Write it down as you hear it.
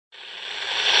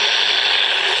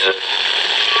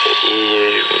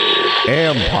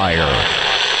Empire.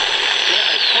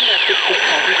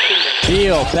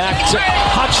 Heel back to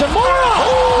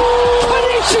Hachimura.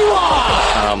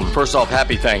 First off,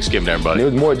 happy Thanksgiving, everybody. It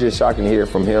was more just shocking to hear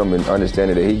from him and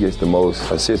understanding that he gets the most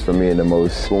assists from me and the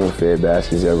most spoon-fed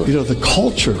baskets ever. You know, the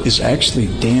culture is actually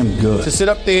damn good. To sit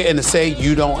up there and to say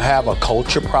you don't have a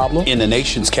culture problem in the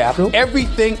nation's capital,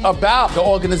 everything about the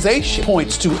organization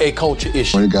points to a culture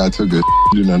issue. One guy took a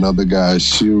in another guy's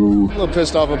shoe. I'm a little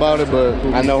pissed off about it, but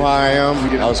I know how I am.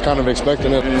 I was kind of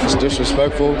expecting it. It's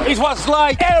disrespectful. It was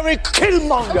like Eric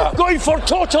Killmonger going for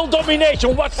total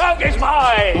domination. What's up is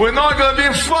mine. We're not going to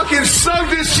be fucking sunk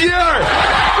this year.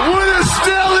 We're the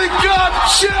Stanley Cup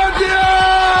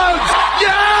champions!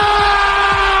 Yeah!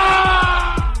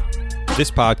 This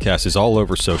podcast is all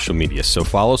over social media, so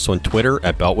follow us on Twitter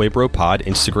at BeltwayBroPod,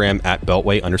 Instagram at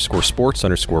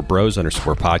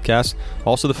Beltway_sports_bros_podcast.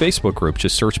 Also the Facebook group,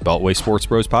 just search Beltway Sports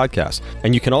Bros Podcast.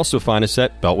 And you can also find us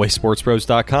at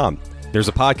BeltwaySportsBros.com. There's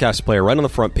a podcast player right on the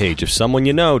front page. If someone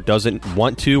you know doesn't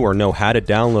want to or know how to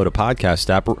download a podcast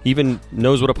app or even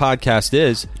knows what a podcast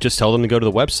is, just tell them to go to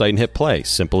the website and hit play.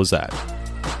 Simple as that.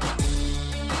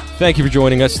 Thank you for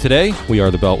joining us today. We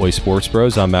are the Beltway Sports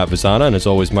Bros. I'm Matt Vazana, and as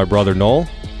always, my brother Noel.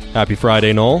 Happy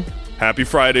Friday, Noel. Happy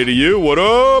Friday to you. What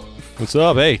up? What's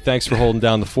up? Hey, thanks for holding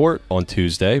down the fort on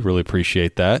Tuesday. Really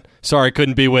appreciate that. Sorry I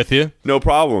couldn't be with you. No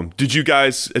problem. Did you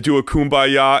guys do a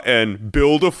kumbaya and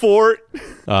build a fort?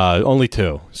 Only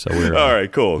two. So we're all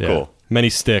right. Cool. Many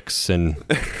sticks and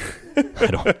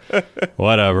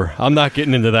whatever. I'm not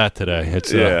getting into that today.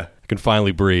 It's I can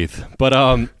finally breathe. But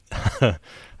a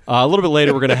little bit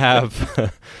later, we're going to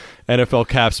have NFL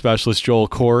cap specialist Joel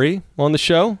Corey on the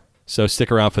show. So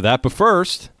stick around for that. But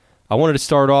first, I wanted to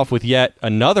start off with yet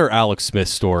another Alex Smith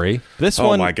story.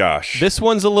 Oh my gosh. This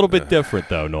one's a little bit different,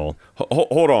 though, Noel.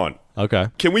 Hold on. Okay.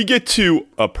 Can we get to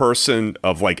a person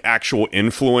of like actual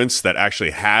influence that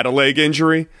actually had a leg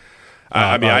injury?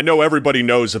 I know everybody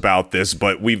knows about this,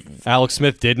 but Alex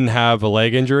Smith didn't have a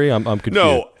leg injury? I'm confused.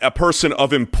 No, a person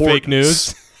of importance. Fake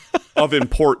news? Of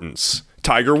importance.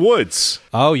 Tiger Woods.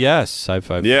 Oh, yes. I've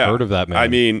heard of that man. I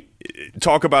mean,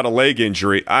 talk about a leg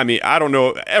injury. I mean, I don't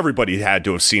know. Everybody had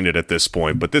to have seen it at this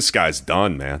point, but this guy's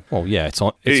done, man. Oh, yeah. It's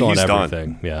on everything.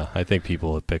 Done. Yeah, I think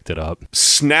people have picked it up.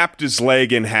 Snapped his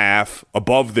leg in half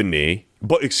above the knee.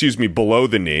 Below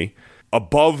the knee.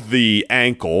 Above the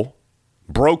ankle.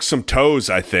 Broke some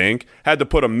toes, I think. Had to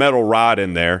put a metal rod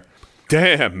in there.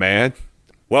 Damn, man.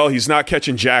 Well, he's not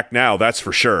catching jack now, that's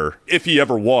for sure. If he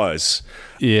ever was.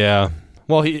 Yeah.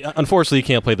 Well, unfortunately, he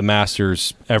can't play the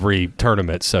Masters every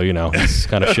tournament, so, he's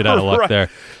kind of shit out of luck there.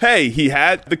 Hey, he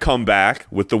had the comeback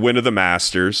with the win of the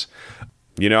Masters.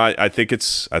 I think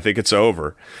it's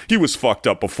over. He was fucked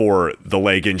up before the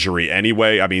leg injury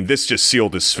anyway. I mean, this just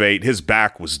sealed his fate. His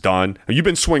back was done. You've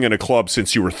been swinging a club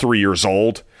since you were 3 years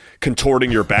old,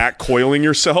 contorting your back, coiling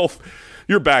yourself.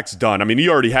 Your back's done. I mean, he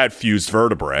already had fused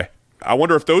vertebrae. I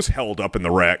wonder if those held up in the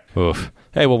wreck. Oof.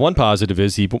 Hey, well, one positive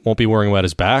is he won't be worrying about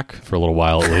his back for a little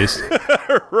while at least.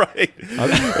 Right.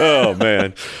 Oh,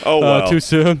 man. Oh, well. Too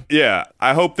soon? Yeah.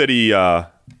 I hope that he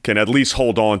can at least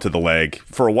hold on to the leg.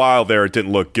 For a while there, it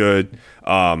didn't look good.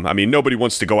 I mean, nobody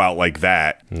wants to go out like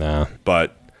that. No.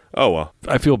 But, oh, well.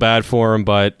 I feel bad for him,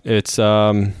 but it's,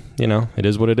 it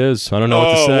is what it is. I don't know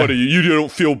what to say. What are you? You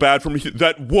don't feel bad for me?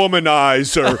 That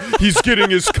womanizer. He's getting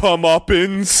his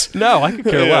comeuppance. No, I could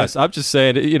care less. I'm just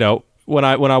saying, when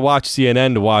I watch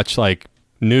CNN to watch like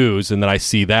news and then I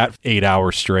see that 8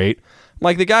 hours straight, I'm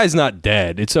like, the guy's not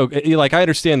dead. It's okay. Like, I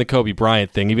understand the Kobe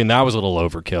Bryant thing. Even that was a little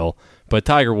overkill. But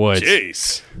Tiger Woods.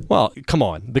 Jeez. Well, come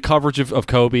on. The coverage of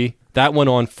Kobe, that went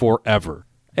on forever.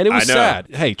 And it was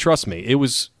sad. Hey, trust me, it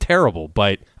was terrible.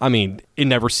 But, I mean, it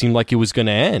never seemed like it was going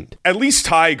to end. At least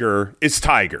Tiger is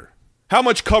Tiger. How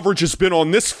much coverage has been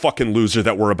on this fucking loser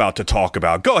that we're about to talk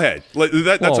about? Go ahead.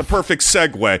 That's a perfect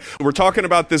segue. We're talking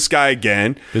about this guy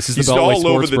again. This is the Beltway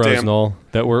Sports Bros, Noel,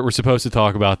 that we're supposed to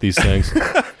talk about these things.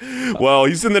 Well,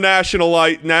 he's in the national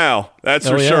light now. That's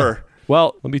for sure.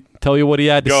 Well, let me tell you what he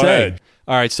had to say. Go ahead.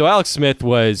 All right, so Alex Smith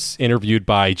was interviewed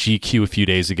by GQ a few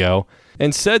days ago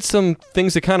and said some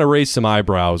things that kind of raised some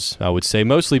eyebrows, I would say,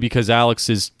 mostly because Alex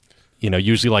is,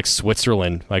 usually like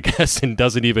Switzerland, I guess, and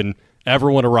doesn't even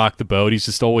ever want to rock the boat. He's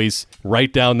just always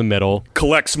right down the middle.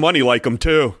 Collects money like him,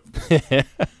 too.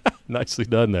 Nicely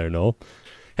done there, Noel.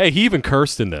 Hey, he even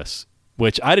cursed in this,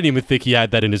 which I didn't even think he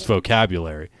had that in his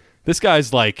vocabulary. This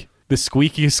guy's like the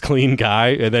squeakiest clean guy,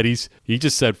 and then he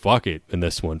just said fuck it in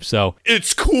this one. So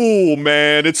it's cool,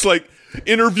 man. It's like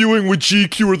interviewing with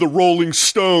GQ or the Rolling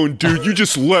Stone, dude. You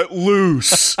just let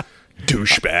loose.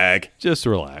 Douchebag. Just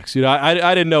relax. I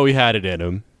didn't know he had it in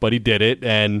him. but he did it,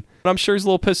 and I'm sure he's a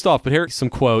little pissed off. But here are some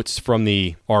quotes from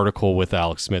the article with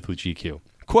Alex Smith with GQ.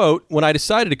 Quote, when I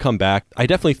decided to come back, I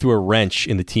definitely threw a wrench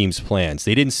in the team's plans.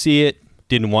 They didn't see it,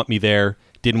 didn't want me there,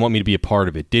 didn't want me to be a part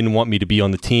of it, didn't want me to be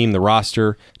on the team, the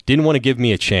roster, didn't want to give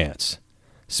me a chance.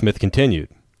 Smith continued.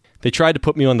 They tried to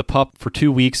put me on the PUP for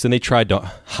 2 weeks, then they tried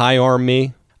to high arm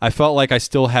me. I felt like I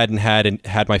still hadn't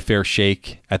had my fair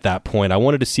shake at that point. I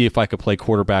wanted to see if I could play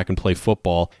quarterback and play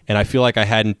football, and I feel like I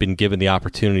hadn't been given the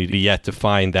opportunity yet to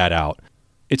find that out.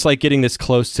 It's like getting this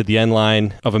close to the end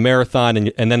line of a marathon,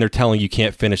 and then they're telling you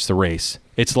can't finish the race.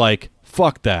 It's like,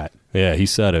 fuck that. Yeah, he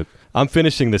said it. I'm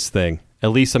finishing this thing. At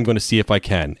least I'm going to see if I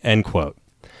can. End quote.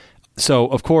 So,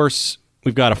 of course,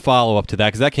 we've got a follow-up to that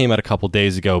because that came out a couple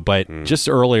days ago. But just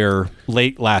earlier,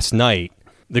 late last night,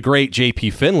 the great J.P.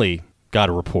 Finley got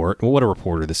a report. Well, what a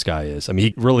reporter this guy is. I mean,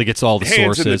 he really gets all the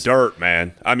hands sources. In the dirt,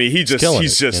 man. I mean, he's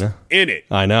just in it.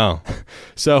 I know.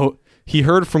 So he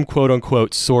heard from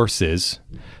quote-unquote sources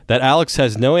that Alex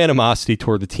has no animosity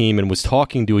toward the team and was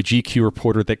talking to a GQ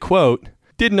reporter that, quote,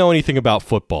 didn't know anything about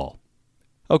football.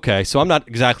 Okay, so I'm not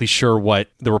exactly sure what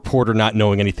the reporter not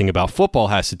knowing anything about football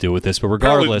has to do with this, but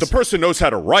regardless... Apparently the person knows how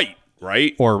to write,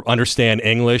 right? Or understand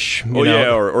English.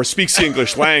 Yeah, or speaks the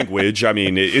English language. I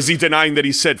mean, is he denying that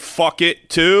he said fuck it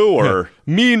too? Or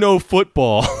me no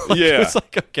football. Yeah. It's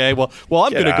like, okay, well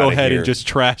I'm going to go ahead and just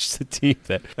trash the team.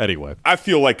 Anyway. I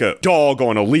feel like a dog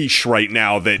on a leash right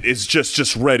now that is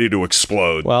just ready to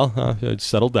explode. Well,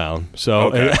 settle down.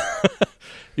 So, okay.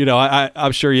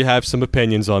 I'm sure you have some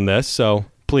opinions on this, so...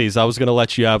 Please, I was going to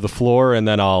let you have the floor, and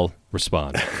then I'll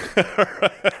respond.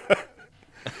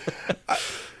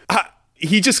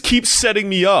 He just keeps setting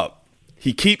me up.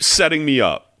 He keeps setting me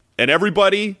up. And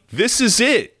everybody, this is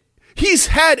it. He's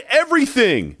had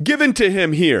everything given to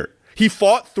him here. He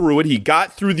fought through it. He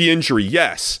got through the injury,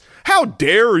 yes. How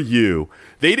dare you?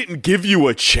 They didn't give you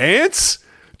a chance?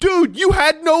 Dude, you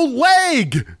had no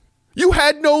leg. You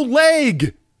had no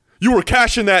leg. You were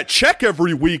cashing that check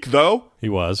every week, though. He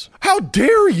was. How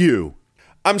dare you?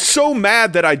 I'm so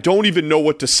mad that I don't even know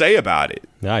what to say about it.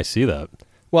 Yeah, I see that.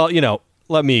 Well,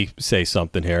 let me say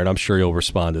something here, and I'm sure you'll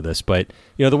respond to this. But,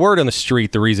 the word on the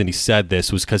street, the reason he said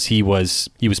this was because he was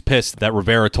pissed that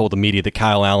Rivera told the media that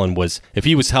Kyle Allen was, if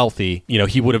he was healthy,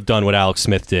 he would have done what Alex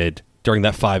Smith did during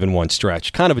that 5-1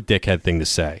 stretch. Kind of a dickhead thing to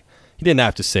say. He didn't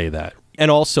have to say that.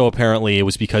 And also, apparently, it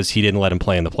was because he didn't let him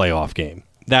play in the playoff game.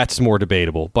 That's more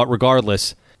debatable. But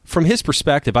regardless, from his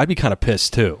perspective, I'd be kind of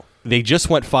pissed too. They just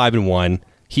went 5-1.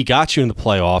 He got you in the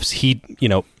playoffs. He,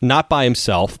 not by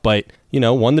himself, but,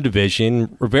 won the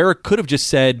division. Rivera could have just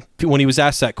said, when he was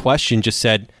asked that question, just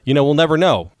said, we'll never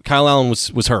know. Kyle Allen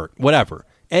was hurt. Whatever.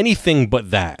 Anything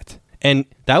but that. And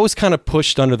that was kind of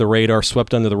pushed under the radar,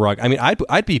 swept under the rug. I mean,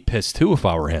 I'd be pissed too if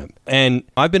I were him. And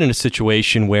I've been in a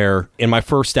situation where in my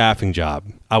first staffing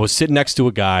job, I was sitting next to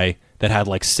a guy that had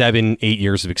like 7-8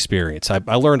 years of experience. I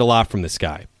learned a lot from this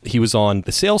guy. He was on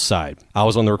the sales side. I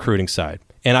was on the recruiting side.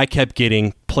 And I kept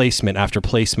getting placement after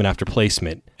placement after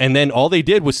placement. And then all they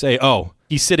did was say, oh,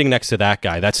 he's sitting next to that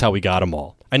guy. That's how we got them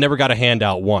all. I never got a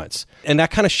handout once. And that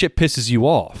kind of shit pisses you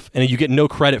off. And you get no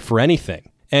credit for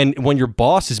anything. And when your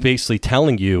boss is basically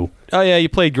telling you, oh yeah, you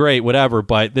played great, whatever,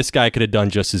 but this guy could have done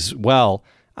just as well.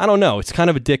 I don't know. It's kind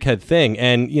of a dickhead thing.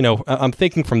 And, I'm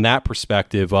thinking from that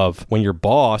perspective of when your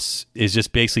boss is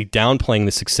just basically downplaying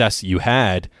the success that you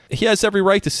had, he has every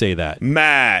right to say that.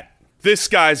 Matt, this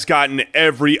guy's gotten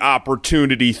every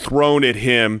opportunity thrown at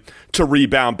him to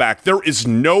rebound back. There is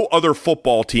no other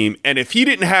football team. And if he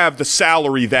didn't have the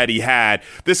salary that he had,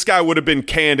 this guy would have been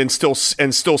canned and still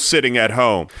sitting at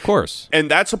home. Of course. And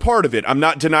that's a part of it. I'm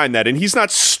not denying that. And he's not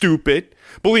stupid.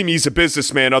 Believe me, he's a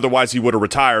businessman. Otherwise, he would have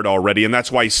retired already. And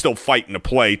that's why he's still fighting to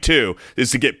play, too, is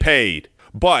to get paid.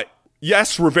 But,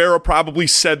 yes, Rivera probably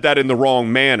said that in the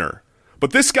wrong manner.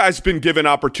 But this guy's been given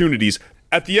opportunities.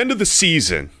 At the end of the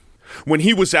season, when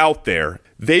he was out there,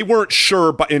 they weren't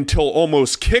sure until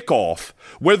almost kickoff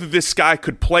whether this guy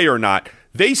could play or not.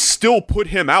 They still put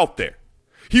him out there.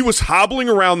 He was hobbling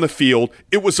around the field.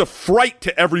 It was a fright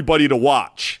to everybody to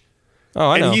watch. Oh,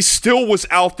 I know. And he still was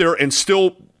out there and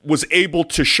still was able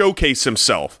to showcase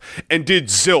himself and did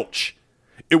zilch.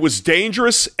 It was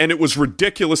dangerous and it was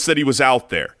ridiculous that he was out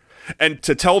there. And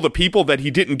to tell the people that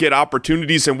he didn't get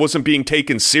opportunities and wasn't being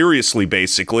taken seriously,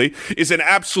 basically, is an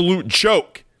absolute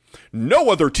joke. No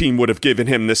other team would have given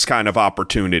him this kind of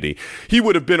opportunity. He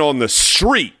would have been on the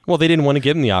street. Well, they didn't want to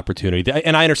give him the opportunity.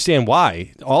 And I understand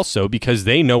why, also, because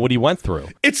they know what he went through.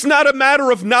 It's not a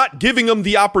matter of not giving him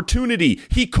the opportunity.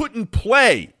 He couldn't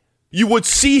play. You would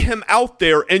see him out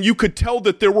there and you could tell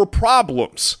that there were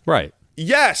problems. Right.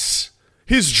 Yes.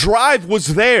 His drive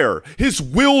was there. His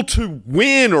will to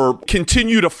win or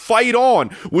continue to fight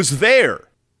on was there.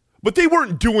 But they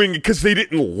weren't doing it because they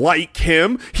didn't like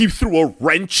him. He threw a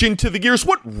wrench into the gears.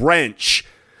 What wrench?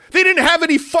 They didn't have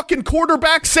any fucking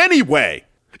quarterbacks anyway.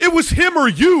 It was him or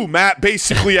you, Matt,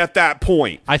 basically at that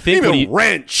point. I think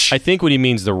wrench. I think what he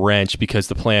means the wrench because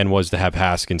the plan was to have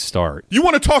Haskins start. You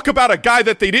want to talk about a guy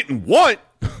that they didn't want?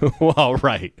 Well,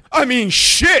 right. I mean,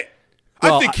 shit.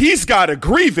 Well, I think he's got a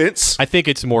grievance. I think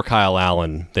it's more Kyle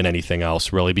Allen than anything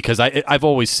else, really, because I've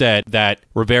always said that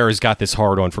Rivera's got this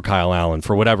hard-on for Kyle Allen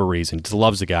for whatever reason. Just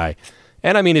loves the guy.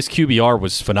 And, I mean, his QBR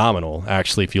was phenomenal,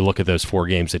 actually, if you look at those 4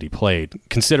 games that he played.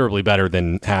 Considerably better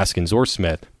than Haskins or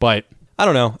Smith. But, I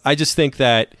don't know. I just think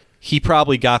that he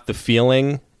probably got the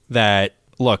feeling that,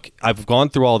 look, I've gone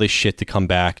through all this shit to come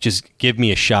back. Just give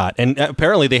me a shot. And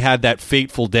apparently they had that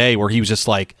fateful day where he was just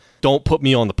like, don't put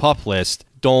me on the PUP list.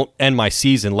 Don't end my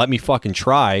season. Let me fucking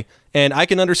try. And I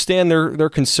can understand their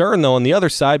concern, though, on the other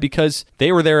side because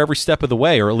they were there every step of the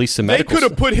way, or at least the medical. They could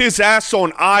have put his ass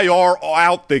on IR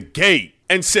out the gate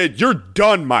and said, you're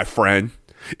done, my friend.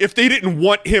 If they didn't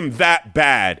want him that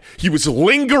bad, he was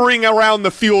lingering around the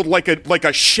field like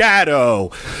a shadow,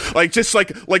 like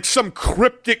some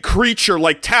cryptic creature,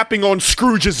 like tapping on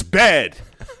Scrooge's bed.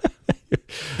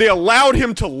 They allowed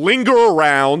him to linger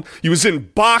around. He was in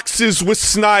boxes with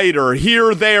Snyder,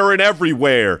 here, there, and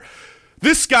everywhere.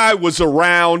 This guy was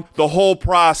around the whole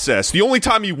process. The only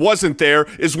time he wasn't there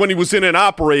is when he was in an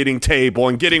operating table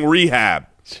and getting rehab.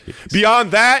 Jeez.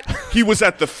 Beyond that, he was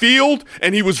at the field,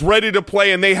 and he was ready to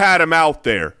play, and they had him out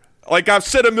there. Like I've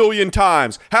said a million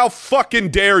times, how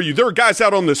fucking dare you? There are guys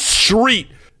out on the street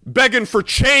begging for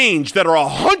change that are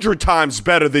 100 times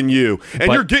better than you.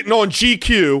 And you're getting on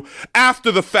GQ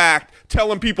after the fact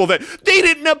telling people that they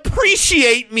didn't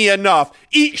appreciate me enough.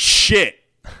 Eat shit.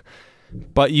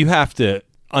 But you have to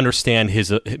understand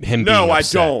him being No,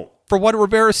 upset I don't. For what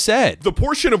Rivera said. The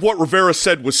portion of what Rivera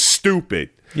said was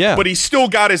stupid. Yeah. But he still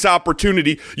got his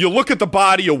opportunity. You look at the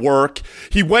body of work.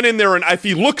 He went in there, and if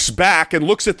he looks back and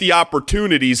looks at the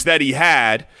opportunities that he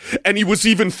had, and he was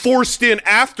even forced in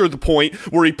after the point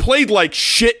where he played like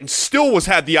shit and still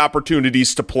had the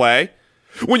opportunities to play.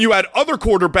 When you had other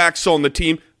quarterbacks on the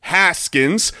team,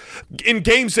 Haskins, in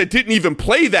games that didn't even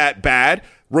play that bad,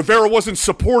 Rivera wasn't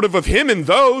supportive of him in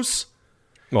those.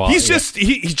 Well, he's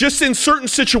just in certain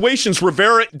situations,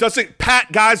 Rivera doesn't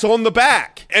pat guys on the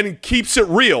back and keeps it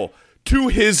real to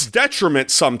his detriment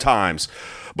sometimes.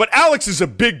 But Alex is a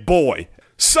big boy.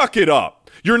 Suck it up.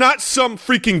 You're not some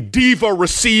freaking diva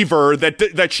receiver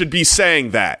that should be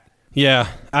saying that. Yeah,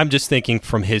 I'm just thinking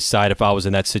from his side, if I was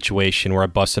in that situation where I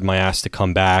busted my ass to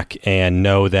come back and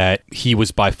know that he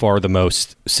was by far the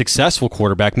most successful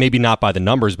quarterback, maybe not by the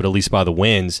numbers, but at least by the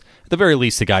wins, at the very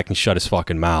least, the guy can shut his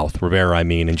fucking mouth, Rivera, I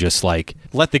mean, and just like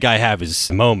let the guy have his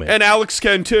moment. And Alex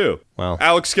can too. Well,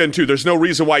 Alex can too. There's no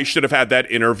reason why he should have had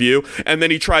that interview. And then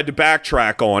he tried to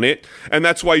backtrack on it. And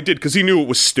that's why he did, because he knew it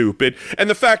was stupid. And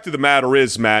the fact of the matter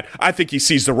is, Matt, I think he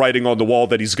sees the writing on the wall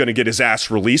that he's going to get his ass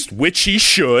released, which he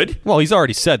should. Well, he's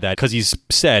already said that because he's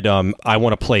said, I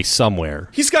want to play somewhere.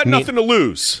 He's got nothing to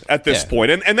lose at this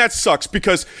point. And that sucks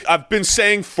because I've been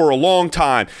saying for a long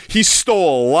time, he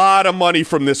stole a lot of money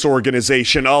from this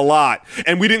organization, a lot.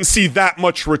 And we didn't see that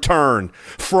much return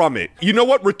from it. You know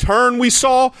what return we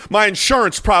saw? My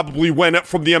insurance probably went up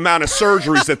from the amount of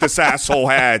surgeries that this asshole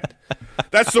had.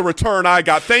 That's the return I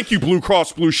got. Thank you, Blue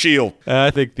Cross Blue Shield. I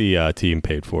think the team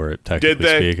paid for it, technically Did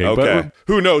they? speaking. Okay. But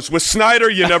who knows? With Snyder,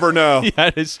 you never know.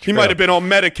 That is true. He might have been on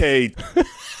Medicaid.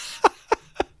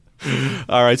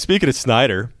 All right, speaking of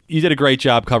Snyder, you did a great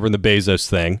job covering the Bezos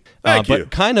thing. Thank you.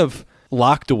 But kind of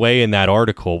locked away in that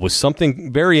article was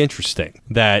something very interesting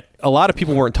that a lot of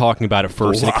people weren't talking about at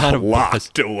first. And it kind of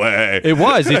locked away. It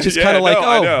was. It's just kind of like,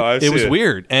 it was it.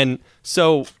 weird. And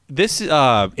so this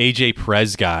AJ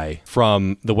Perez guy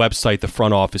from the website The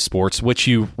Front Office Sports, which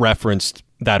you referenced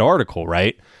that article,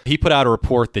 right? He put out a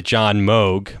report that John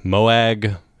Moag,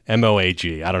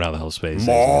 M-O-A-G, I don't know how the hell to say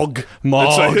Moag.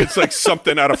 It's like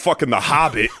something out of fucking The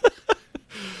Hobbit.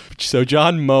 So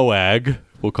John Moag,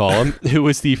 we'll call him, who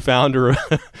is the founder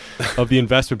of the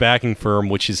investment backing firm,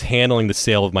 which is handling the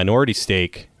sale of minority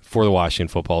stake for the Washington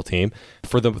football team,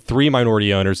 for the 3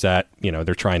 minority owners that,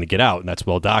 they're trying to get out, and that's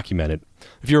well documented.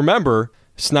 If you remember,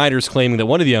 Snyder's claiming that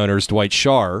one of the owners, Dwight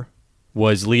Schar,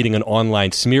 was leading an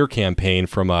online smear campaign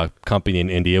from a company in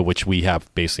India, which we have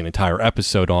basically an entire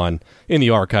episode on in the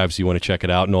archives. You want to check it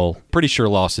out. Noel, pretty sure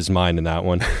lost his mind in that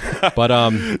one. But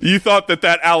you thought that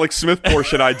Alex Smith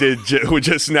portion I did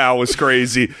just now was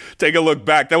crazy. Take a look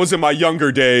back. That was in my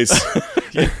younger days.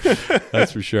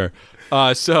 That's for sure.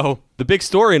 So the big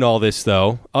story in all this,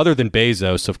 though, other than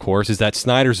Bezos, of course, is that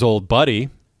Snyder's old buddy,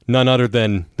 none other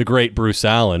than the great Bruce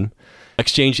Allen,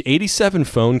 exchanged 87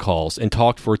 phone calls and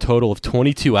talked for a total of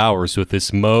 22 hours with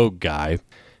this Moog guy.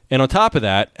 And on top of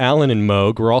that, Allen and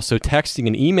Moog were also texting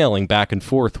and emailing back and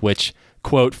forth, which,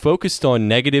 quote, focused on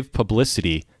negative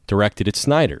publicity directed at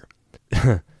Snyder.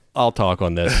 I'll talk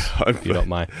on this, if you don't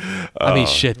mind. I mean,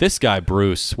 shit, this guy,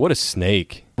 Bruce, what a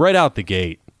snake. Right out the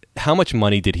gate. How much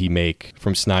money did he make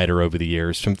from Snyder over the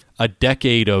years, from a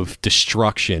decade of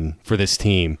destruction for this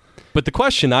team? But the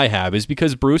question I have is,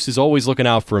 because Bruce is always looking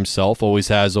out for himself, always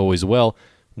has, always will,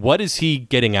 what is he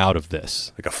getting out of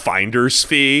this? Like a finder's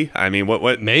fee? I mean,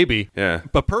 what? Maybe. Yeah.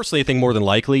 But personally, I think more than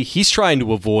likely, he's trying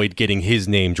to avoid getting his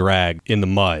name dragged in the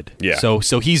mud. Yeah. So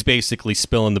he's basically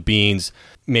spilling the beans.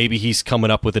 Maybe he's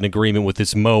coming up with an agreement with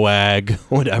this Moag,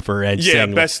 whatever. And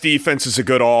saying, best defense is a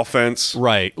good offense.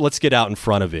 Right. Let's get out in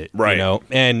front of it. Right. You know?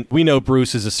 And we know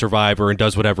Bruce is a survivor and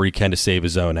does whatever he can to save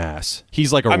his own ass.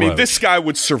 He's like a roach. I mean, this guy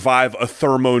would survive a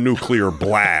thermonuclear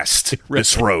blast,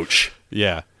 this roach.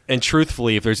 Yeah. And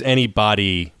truthfully, if there's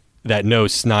anybody that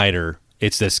knows Snyder,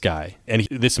 it's this guy. And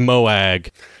this Moag,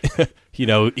 you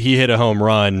know, he hit a home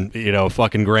run, you know,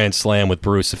 fucking grand slam with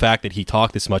Bruce. The fact that he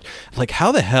talked this much, like,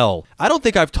 how the hell? I don't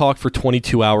think I've talked for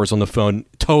 22 hours on the phone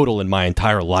total in my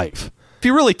entire life. If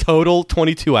you really total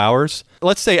 22 hours,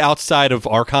 let's say outside of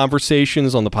our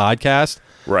conversations on the podcast,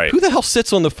 right? Who the hell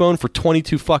sits on the phone for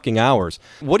 22 fucking hours?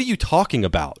 What are you talking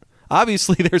about?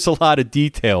 Obviously, there's a lot of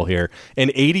detail here.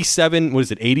 And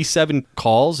 87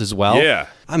 calls as well? Yeah.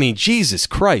 I mean, Jesus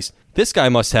Christ. This guy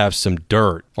must have some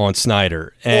dirt on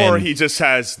Snyder. Or he just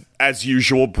has, as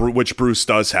usual, which Bruce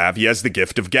does have, he has the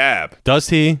gift of gab. Does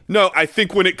he? No, I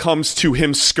think when it comes to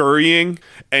him scurrying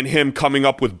and him coming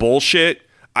up with bullshit,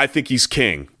 I think he's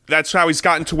king. That's how he's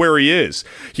gotten to where he is.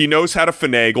 He knows how to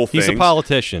finagle things. He's a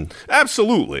politician.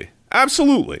 Absolutely.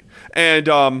 Absolutely.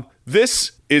 And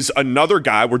this is another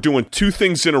guy. We're doing two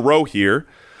things in a row here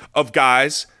of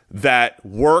guys that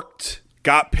worked,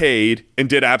 got paid, and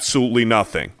did absolutely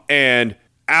nothing. And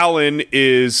Allen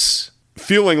is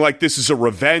feeling like this is a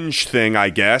revenge thing, I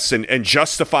guess, and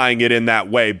justifying it in that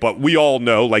way. But we all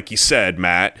know, like you said,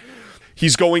 Matt,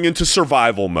 he's going into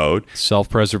survival mode.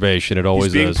 Self-preservation, it always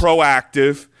is. He's being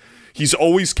proactive. He's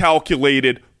always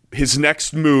calculated his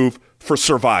next move for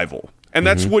survival. And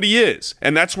that's what he is.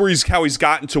 And that's how he's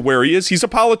gotten to where he is. He's a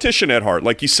politician at heart,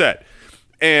 like you said.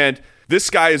 And this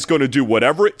guy is going to do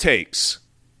whatever it takes,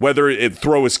 whether it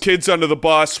throw his kids under the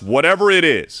bus, whatever it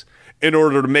is, in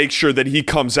order to make sure that he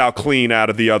comes out clean out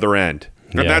of the other end.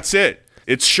 And that's it.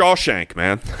 It's Shawshank,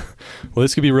 man. Well,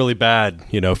 this could be really bad,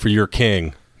 you know, for your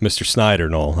king, Mr. Snyder,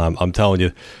 Noel. I'm telling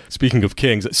you. Speaking of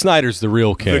kings, Snyder's the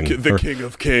real king. The king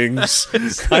of kings.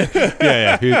 He's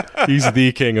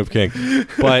the king of kings.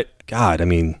 But, God, I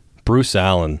mean, Bruce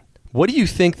Allen, what do you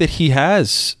think that he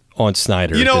has on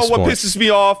Snyder? You know at this what point? pisses me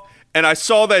off? And I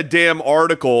saw that damn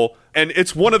article, and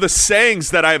it's one of the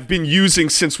sayings that I've been using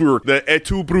since we were the Et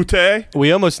tu Brute.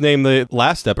 We almost named the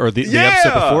last step, or the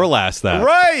episode before last that.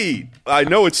 Right. I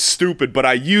know it's stupid, but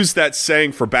I use that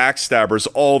saying for backstabbers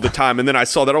all the time. And then I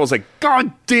saw that, I was like,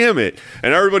 God damn it.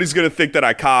 And everybody's going to think that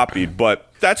I copied,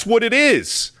 but that's what it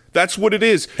is. That's what it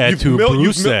is. Et tu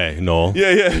Bruce, no.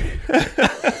 Yeah.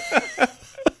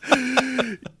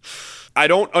 I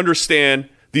don't understand.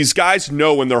 These guys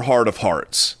know in their heart of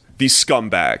hearts, these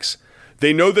scumbags,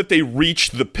 they know that they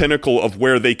reached the pinnacle of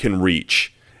where they can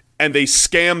reach, and they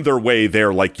scam their way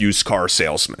there like used car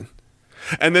salesmen.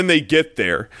 And then they get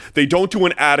there. They don't do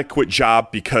an adequate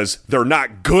job because they're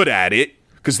not good at it,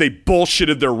 because they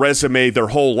bullshitted their resume their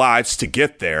whole lives to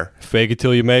get there. Fake it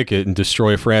till you make it and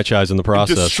destroy a franchise in the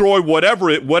process. Destroy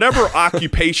whatever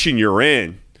occupation you're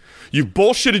in. You've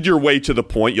bullshitted your way to the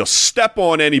point. You'll step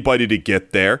on anybody to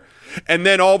get there. And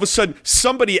then all of a sudden,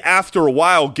 somebody after a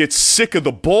while gets sick of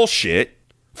the bullshit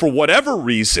for whatever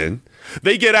reason.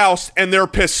 They get ousted and they're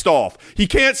pissed off. He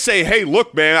can't say, hey,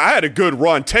 look, man, I had a good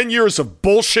run. 10 years of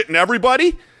bullshitting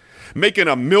everybody, making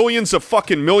millions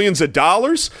of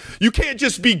dollars. You can't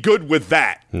just be good with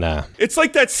that. Nah. It's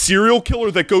like that serial killer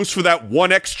that goes for that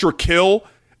one extra kill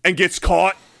and gets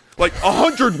caught. Like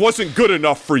 100 wasn't good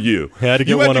enough for you. You had to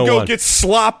get 101. to go get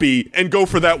sloppy and go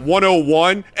for that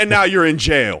 101, and now you're in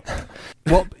jail.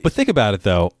 Well, but think about it,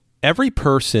 though. Every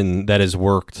person that has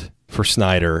worked for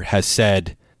Snyder has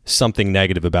said something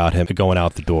negative about him going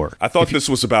out the door. I thought this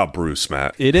was about Bruce,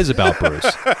 Matt. It is about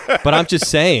Bruce. But I'm just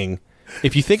saying,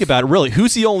 if you think about it, really,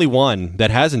 who's the only one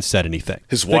that hasn't said anything?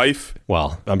 His wife?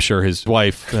 Well, I'm sure his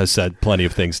wife has said plenty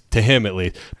of things, to him at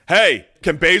least. Hey,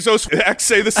 can Bezos X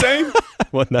say the same?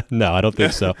 Well, no, I don't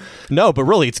think so. No, but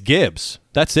really, it's Gibbs.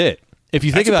 That's it. If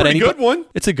you think That's about a pretty anybody, good one.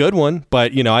 It's a good one,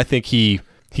 but I think he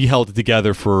held it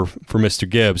together for Mr.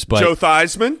 Gibbs. But Joe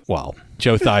Theismann. Well,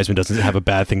 Joe Theismann doesn't have a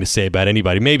bad thing to say about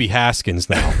anybody. Maybe Haskins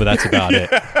now, but that's about it.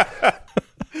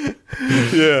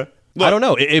 Yeah. Look, I don't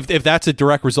know if that's a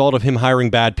direct result of him hiring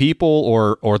bad people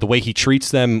or the way he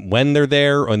treats them when they're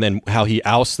there and then how he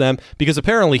ousts them, because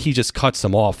apparently he just cuts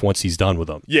them off once he's done with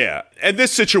them. Yeah. And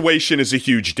this situation is a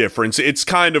huge difference. It's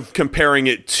kind of comparing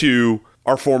it to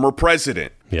our former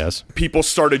president. Yes. People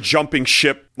started jumping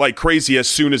ship like crazy as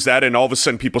soon as that, and all of a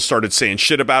sudden people started saying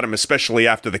shit about him, especially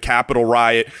after the Capitol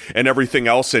riot and everything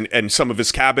else, and some of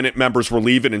his cabinet members were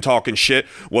leaving and talking shit.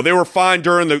 Well, they were fine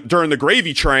during the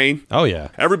gravy train. Oh, yeah.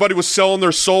 Everybody was selling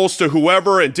their souls to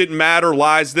whoever, and didn't matter,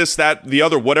 lies, this, that, the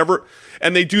other, whatever.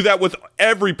 And they do that with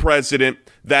every president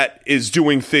that is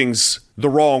doing things the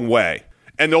wrong way.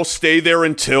 And they'll stay there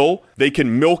until they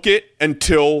can milk it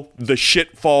until the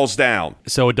shit falls down.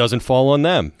 So it doesn't fall on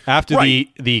them. After Right.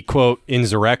 the quote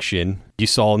insurrection, you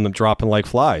saw them dropping like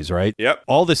flies, right? Yep.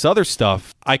 All this other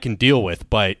stuff I can deal with,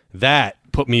 but that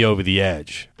put me over the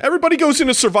edge. Everybody goes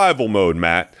into survival mode,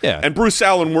 Matt. Yeah. And Bruce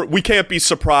Allen, we can't be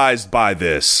surprised by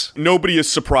this. Nobody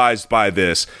is surprised by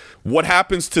this. What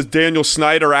happens to Daniel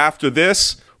Snyder after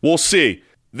this? We'll see.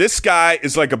 This guy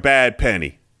is like a bad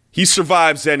penny. He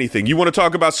survives anything. You want to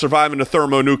talk about surviving a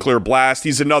thermonuclear blast?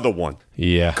 He's another one.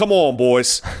 Yeah. Come on,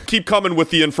 boys. Keep coming with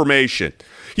the information.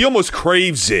 He almost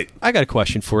craves it. I got a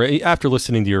question for you. After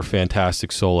listening to your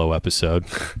fantastic solo episode,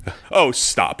 Oh,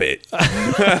 stop it.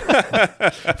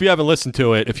 if you haven't listened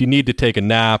to it, if you need to take a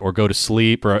nap or go to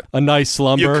sleep or a nice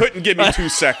slumber. You couldn't give me 2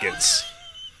 seconds.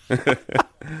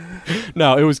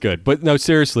 No, it was good. But no,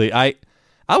 seriously, I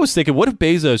was thinking, what if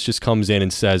Bezos just comes in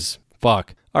and says,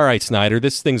 fuck, all right, Snyder,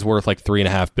 this thing's worth like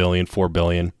 $3.5 billion, $4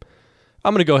 billion.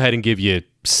 I'm going to go ahead and give you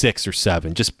 6 or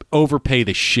 7. Just overpay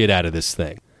the shit out of this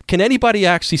thing. Can anybody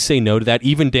actually say no to that?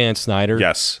 Even Dan Snyder?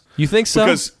 Yes. You think so?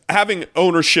 Because having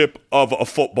ownership of a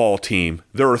football team,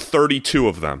 there are 32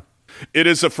 of them. It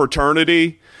is a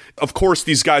fraternity. Of course,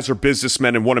 these guys are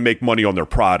businessmen and want to make money on their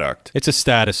product. It's a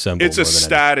status symbol. It's a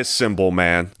status symbol,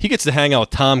 man. He gets to hang out with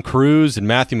Tom Cruise and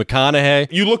Matthew McConaughey.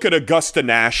 You look at Augusta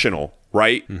National,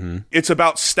 right? Mm-hmm. It's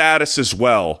about status as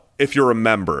well, if you're a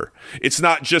member. It's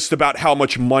not just about how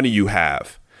much money you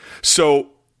have. So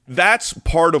that's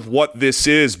part of what this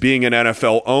is, being an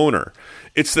NFL owner.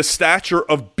 It's the stature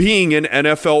of being an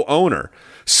NFL owner.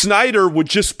 Snyder would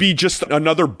just be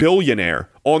another billionaire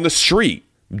on the street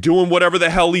doing whatever the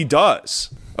hell he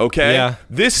does. Okay? Yeah.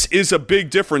 This is a big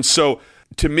difference. So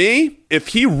to me, if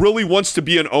he really wants to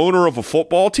be an owner of a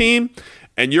football team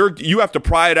and you have to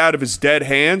pry it out of his dead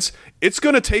hands, it's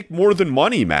going to take more than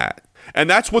money, Matt. And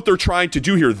that's what they're trying to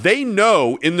do here. They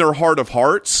know in their heart of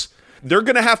hearts, they're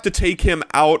going to have to take him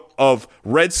out of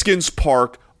Redskins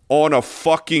Park on a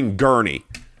fucking gurney.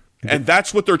 And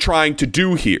that's what they're trying to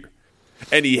do here.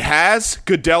 And he has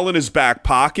Goodell in his back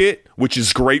pocket, which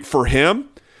is great for him.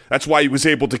 That's why he was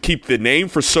able to keep the name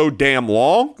for so damn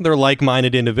long. They're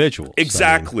like-minded individuals.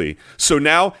 Exactly. So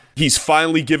now he's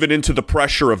finally given into the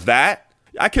pressure of that.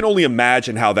 I can only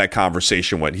imagine how that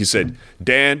conversation went. He said,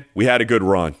 Dan, we had a good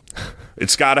run.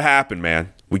 It's got to happen,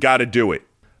 man. We got to do it.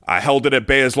 I held it at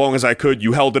bay as long as I could.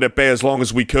 You held it at bay as long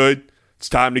as we could. It's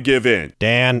time to give in.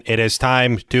 Dan, it is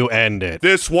time to end it.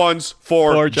 This one's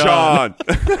for John.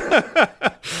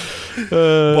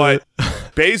 But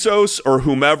Bezos or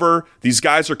whomever, these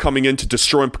guys are coming in to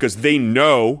destroy him because they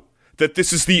know that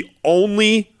this is the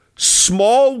only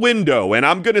small window, and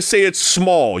I'm going to say it's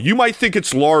small. You might think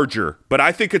it's larger, but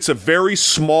I think it's a very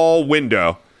small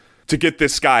window to get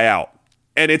this guy out.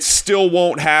 And it still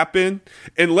won't happen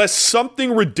unless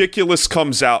something ridiculous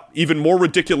comes out, even more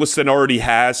ridiculous than already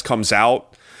has, comes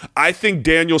out. I think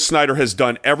Daniel Snyder has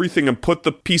done everything and put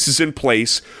the pieces in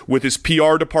place with his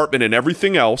PR department and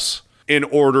everything else in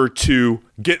order to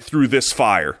get through this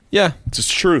fire. Yeah. It's the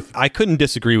truth. I couldn't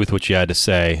disagree with what you had to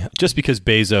say. Just because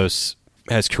Bezos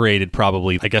has created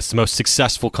probably, I guess, the most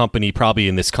successful company probably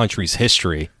in this country's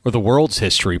history, or the world's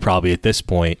history probably at this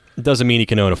point, doesn't mean he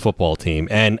can own a football team.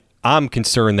 And I'm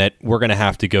concerned that we're going to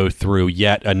have to go through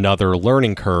yet another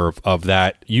learning curve of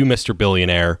that. You, Mr.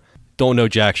 Billionaire, don't know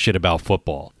jack shit about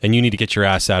football, and you need to get your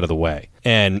ass out of the way.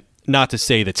 And not to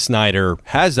say that Snyder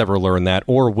has ever learned that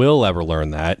or will ever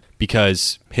learn that,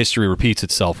 because history repeats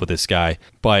itself with this guy.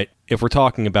 But if we're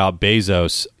talking about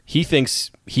Bezos, he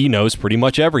thinks he knows pretty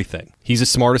much everything. He's the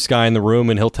smartest guy in the room,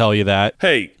 and he'll tell you that.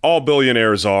 Hey, all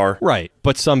billionaires are. Right.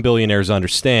 But some billionaires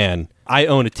understand, I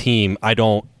own a team, I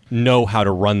don't know how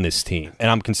to run this team,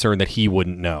 and I'm concerned that he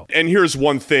wouldn't know. And here's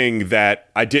one thing that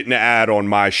I didn't add on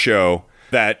my show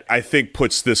that I think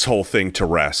puts this whole thing to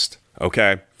rest,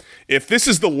 okay? if this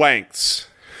is the lengths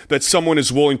that someone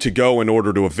is willing to go in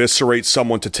order to eviscerate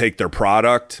someone to take their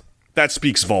product, that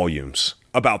speaks volumes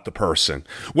about the person.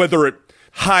 Whether it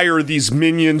hire these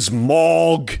minions,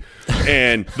 Maulg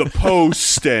and the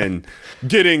Post, and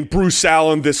getting Bruce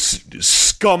Allen, this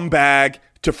scumbag,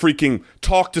 to freaking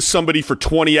talk to somebody for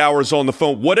 20 hours on the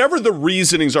phone. Whatever the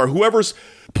reasonings are, whoever's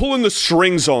pulling the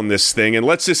strings on this thing, and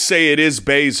let's just say it is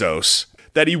Bezos,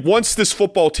 that he wants this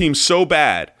football team so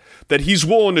bad that he's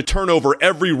willing to turn over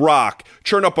every rock,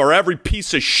 churn up every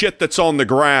piece of shit that's on the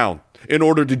ground in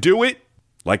order to do it.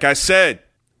 Like I said,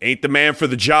 ain't the man for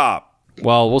the job.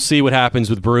 Well, we'll see what happens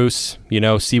with Bruce,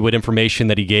 see what information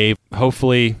that he gave.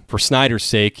 Hopefully, for Snyder's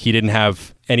sake, he didn't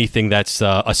have anything that's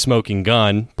a smoking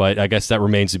gun, but I guess that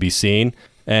remains to be seen.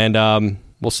 And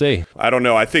we'll see. I don't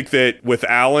know. I think that with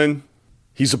Allen,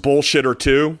 he's a bullshitter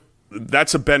too.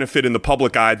 That's a benefit in the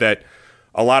public eye that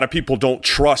a lot of people don't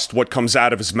trust what comes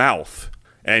out of his mouth.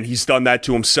 And he's done that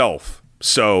to himself.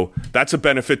 So that's a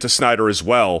benefit to Snyder as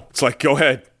well. It's like, go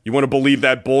ahead. You want to believe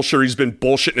that bullshit? He's been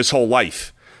bullshitting his whole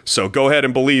life. So go ahead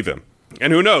and believe him.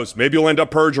 And who knows? Maybe he'll end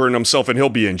up perjuring himself and he'll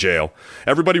be in jail.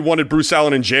 Everybody wanted Bruce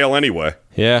Allen in jail anyway.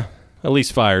 Yeah, at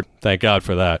least fired. Thank God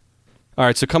for that. All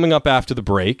right, so coming up after the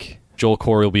break, Joel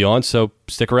Corry will be on, so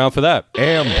stick around for that.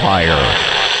 Empire.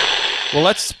 Well,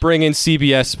 let's bring in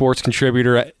CBS sports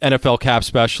contributor, NFL cap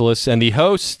specialist, and the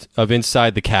host of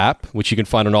Inside the Cap, which you can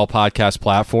find on all podcast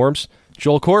platforms,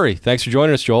 Joel Corry. Thanks for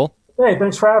joining us, Joel. Hey,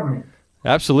 thanks for having me.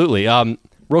 Absolutely.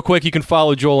 Real quick, you can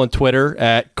follow Joel on Twitter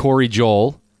at Corry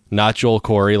Joel, not Joel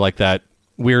Corry, like that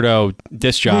weirdo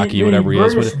disc jockey, whatever he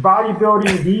is. British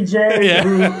bodybuilding DJ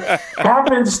who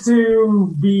happens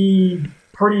to be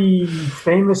pretty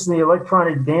famous in the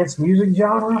electronic dance music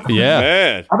genre. Yeah,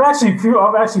 man. I've actually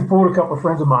fooled a couple of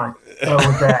friends of mine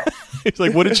with that. It's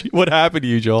like, what happened to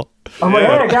you, Joel? I'm like,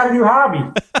 hey, I got a new hobby.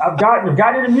 I've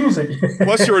got into music.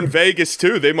 Plus, you're in Vegas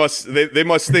too. They must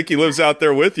think he lives out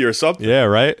there with you or something. Yeah,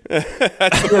 right.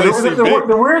 That's the place to be.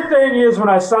 The weird thing is, when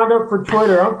I signed up for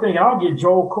Twitter, I'm thinking I'll get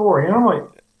Joel Corry, and I'm like,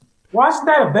 why isn't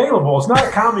that available? It's not a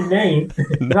common name.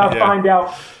 And I find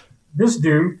out this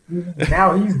dude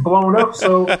now he's blown up.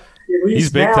 So at least he's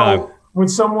big now, time. When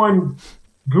someone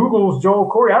Googles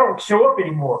Joel Corry, I don't show up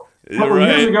anymore. A couple of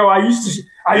years ago, I used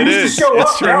to show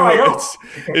up. True. Now I don't.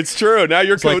 It's true. Now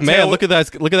you're like, man, look at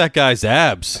that guy's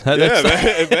abs.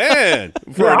 Man.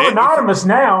 I'm anonymous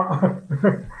now.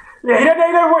 Yeah,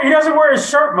 he doesn't wear his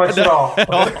shirt much at all.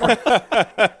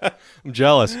 I'm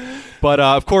jealous. But,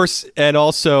 of course, and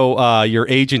also your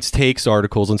Agent's Takes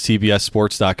articles on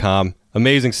CBSSports.com.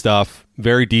 Amazing stuff.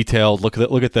 Very detailed. Look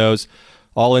at those.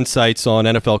 All insights on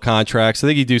NFL contracts. I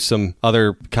think you do some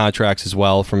other contracts as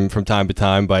well from time to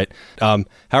time. But how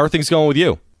are things going with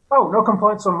you? Oh, no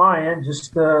complaints on my end.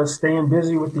 Just staying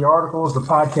busy with the articles, the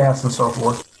podcasts, and so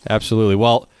forth. Absolutely.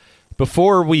 Well,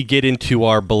 before we get into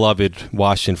our beloved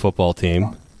Washington football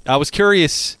team, I was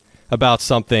curious about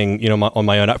something, on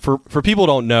my own. For people who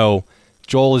don't know,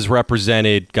 Joel has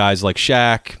represented guys like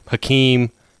Shaq, Hakeem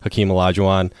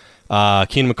Olajuwon,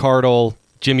 Keenan McCardle,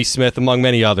 Jimmy Smith, among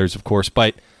many others, of course.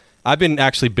 But I've been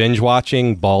actually binge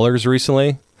watching Ballers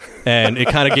recently, and it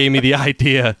kind of gave me the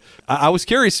idea. I was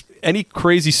curious, any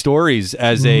crazy stories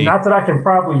as a... Not that I can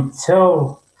probably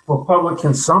tell for public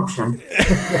consumption.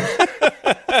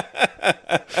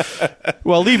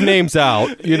 Well, leave names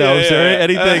out. Is there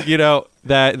anything,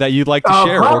 that you'd like to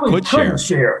share or could share?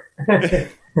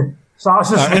 So I'll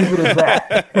just leave it at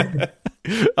that.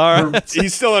 All right.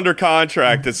 He's still under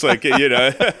contract. It's like, you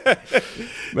go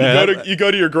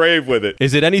to your grave with it.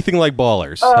 Is it anything like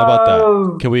Ballers? How about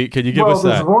that? Can you give us that?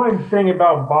 There's one thing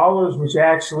about Ballers which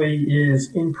actually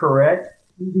is incorrect.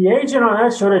 The agent on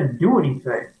that show didn't do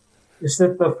anything. It's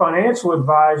that the financial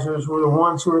advisors were the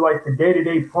ones who were like the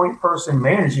day-to-day point person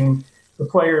managing the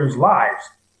players' lives.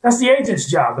 That's the agent's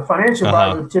job. The financial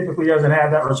advisor typically doesn't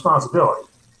have that responsibility.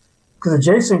 Because the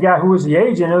Jason guy who was the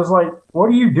agent, it was like, what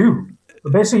do you do?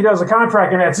 But basically, he does a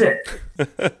contract and that's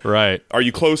it. Right. Are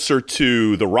you closer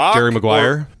to The Rock? Jerry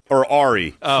Maguire? Or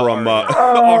Ari from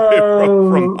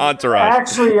from Entourage?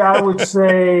 Actually, I would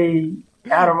say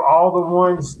out of all the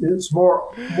ones, it's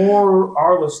more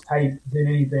Arliss type than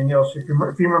anything else. If you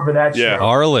remember that show.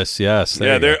 Arliss, yes.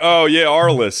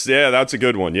 Arliss. Yeah, that's a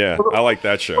good one. Yeah, I like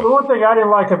that show. Well, the one thing I didn't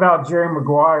like about Jerry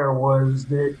Maguire was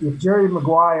that if Jerry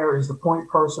Maguire is the point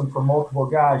person for multiple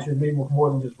guys, you're dealing with more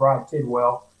than just Rod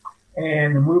Tidwell.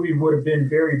 And the movie would have been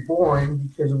very boring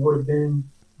because it would have been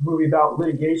a movie about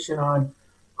litigation on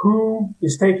who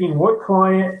is taking what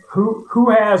client, who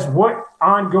has what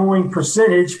ongoing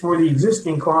percentage for the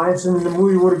existing clients, and the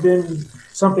movie would have been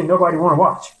something nobody want to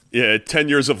watch. Yeah, 10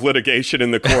 years of litigation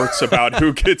in the courts about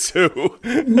who gets who.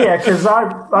 Yeah, because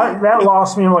that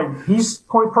lost me. I'm like, he's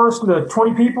point person to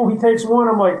 20 people. He takes one.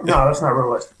 I'm like, no, that's not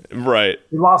realistic. Right.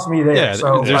 He lost me there. Yeah,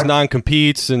 so there's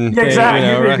non-competes and yeah, exactly.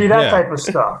 It'd be that type of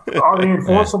stuff. Are they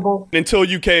enforceable? Until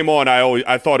you came on,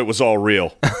 I thought it was all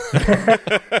real.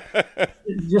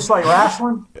 Just like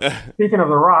wrestling. Speaking of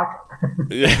The Rock.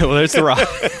 Yeah, well, there's The Rock.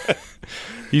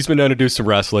 He's been known to do some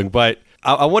wrestling, but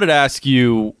I wanted to ask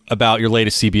you about your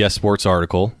latest CBS Sports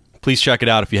article. Please check it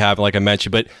out if you haven't, like I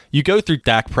mentioned. But you go through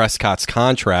Dak Prescott's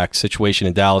contract situation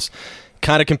in Dallas,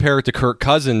 kind of compare it to Kirk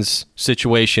Cousins'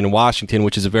 situation in Washington,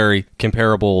 which is a very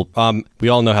comparable. We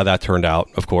all know how that turned out,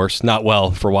 of course. Not well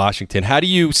for Washington. How do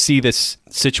you see this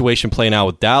situation playing out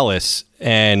with Dallas?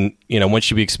 And, when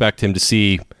should we expect him to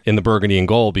see in the burgundy and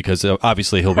gold? Because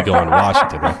obviously he'll be going to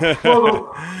Washington. Right?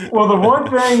 Well, the one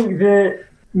thing that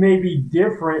may be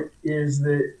different is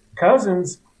that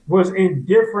Cousins was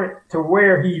indifferent to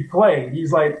where he played.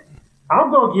 He's like,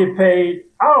 I'm going to get paid.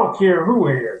 I don't care who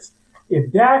it is.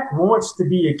 If Dak wants to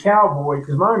be a Cowboy,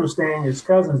 because my understanding is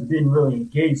Cousins didn't really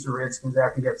engage the Redskins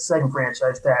after he got the second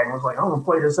franchise tag and was like, I'm going to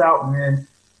play this out and then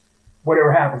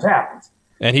whatever happens, happens.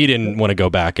 And he didn't want to go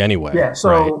back anyway. Yeah,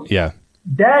 so right? Yeah.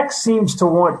 Dak seems to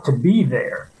want to be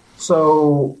there.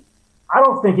 So I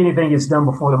don't think anything gets done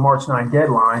before the March 9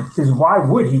 deadline, because why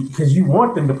would he? Because you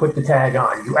want them to put the tag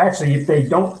on you. Actually, if they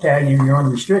don't tag you, you're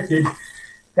unrestricted.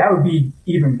 That would be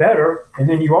even better, and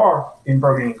then you are in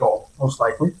burgundy and gold, most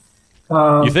likely.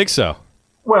 You think so?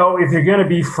 Well, if you're going to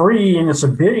be free and it's a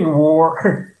bidding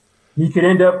war, you could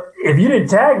end up – if you didn't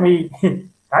tag me,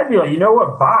 I'd be like, you know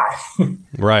what, bye.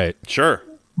 Right. Sure.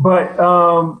 But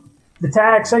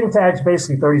the second tag is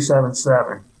basically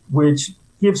 37.7, which –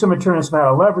 gives him a tremendous amount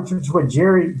of leverage, which is what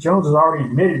Jerry Jones has already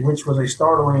admitted, which was a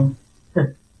startling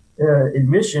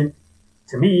admission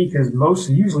to me, because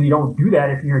usually you don't do that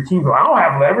if you're a team. Go, I don't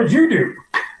have leverage, you do.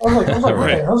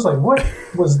 I was like, what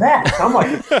was that? I'm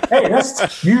like, hey,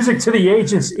 that's music to the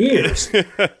agent's ears.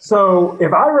 So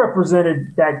if I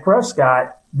represented Dak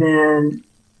Prescott, then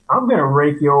I'm going to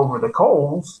rake you over the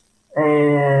coals,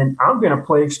 and I'm going to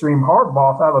play extreme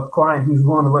hardball if I have a client who's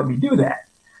willing to let me do that.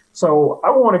 So I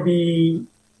want to be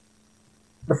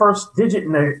the first digit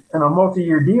in a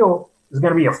multi-year deal is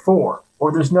going to be a 4,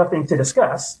 or there's nothing to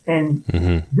discuss. And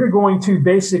you're going to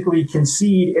basically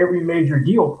concede every major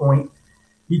deal point,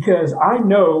 because I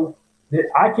know that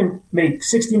I can make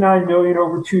 $69 million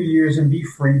over 2 years and be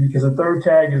free, because the third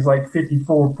tag is like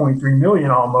 $54.3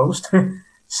 million almost.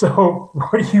 So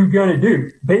what are you going to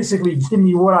do? Basically give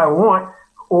me what I want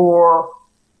or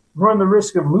run the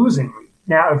risk of losing me.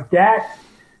 Now, if Dak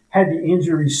had the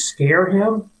injury scare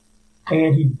him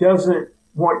and he doesn't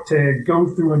want to go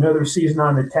through another season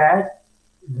on the tag,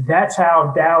 that's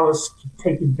how Dallas can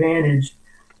take advantage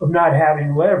of not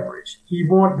having leverage.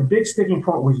 The big sticking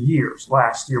point was years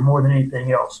last year more than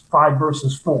anything else, 5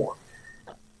 versus 4.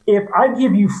 If I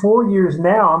give you 4 years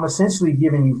now, I'm essentially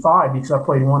giving you 5 because I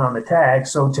played 1 on the tag.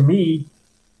 So to me,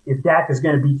 if Dak is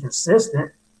going to be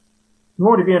consistent, you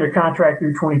want to be under contract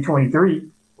through 2023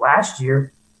 last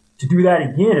year. To do that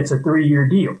again, it's a 3-year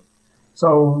deal.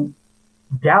 So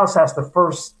Dallas has to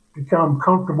first become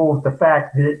comfortable with the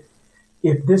fact that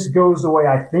if this goes the way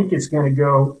I think it's going to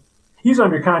go, he's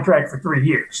under contract for 3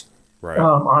 years, right?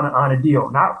 On a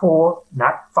deal, not 4,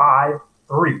 not 5,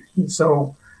 3.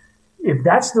 So if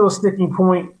that's still a sticking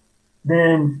point,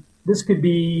 then this could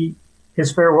be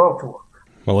his farewell tour.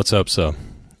 Well, let's hope so.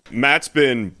 Matt's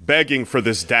been begging for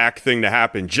this Dak thing to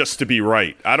happen just to be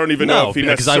right. I don't even know if he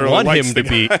necessarily I want likes him to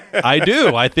be. I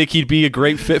do. I think he'd be a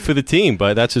great fit for the team,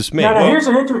 but that's just me. Now here's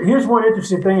one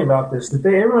interesting thing about this: that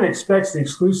everyone expects the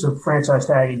exclusive franchise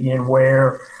tag again,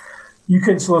 where you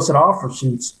can solicit offer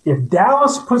sheets. If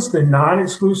Dallas puts the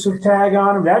non-exclusive tag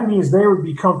on him, that means they would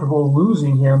be comfortable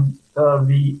losing him.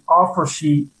 The offer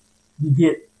sheet, you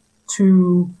get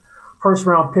 2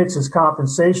 first-round picks as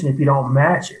compensation if you don't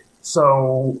match it.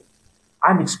 So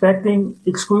I'm expecting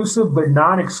exclusive, but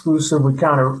non-exclusive would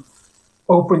kind of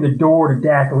open the door to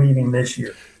Dak leaving this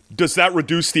year. Does that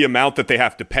reduce the amount that they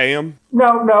have to pay him?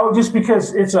 No, just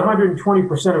because it's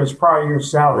 120% of his prior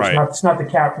year's salary. Right. It's not the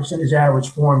cap percentage average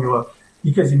formula,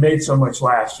 because he made so much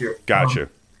last year. Gotcha.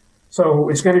 So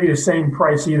it's going to be the same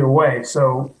price either way.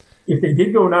 So if they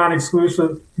did go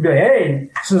non-exclusive, be like, hey,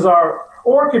 this is our –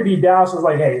 or it could be Dallas is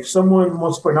like, hey, if someone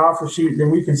wants to put an offer sheet,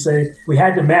 then we can say we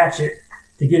had to match it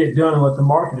to get it done and let the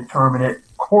market determine it.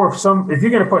 Or if you're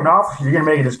going to put an offer sheet, you're going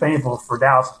to make it as painful for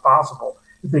Dallas as possible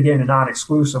if they get a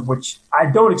non-exclusive, which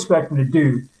I don't expect them to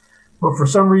do. But for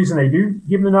some reason they do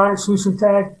give them the non-exclusive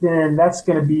tag, then that's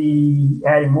going to be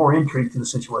adding more intrigue to the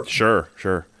situation.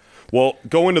 Sure. Well,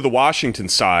 going to the Washington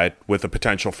side with a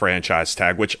potential franchise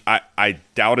tag, which I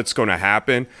doubt it's going to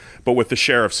happen, but with the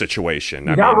Sheriff situation,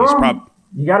 you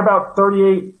got about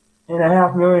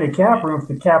 $38.5 million in cap room. If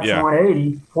the cap's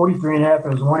 180,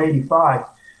 43.5 is 185.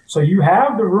 So you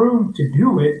have the room to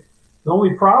do it. The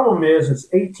only problem is it's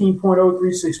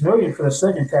 $18.036 million for the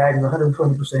second tag and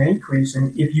 120% increase.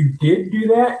 And if you did do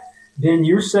that, then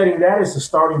you're setting that as the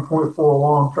starting point for a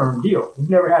long-term deal. You've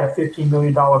never had a $15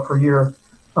 million per year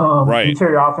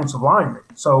interior offensive lineman.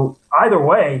 So either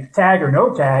way, tag or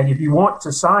no tag, if you want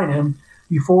to sign him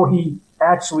before he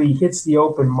actually hits the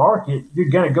open market, you're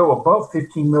going to go above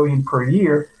 $15 million per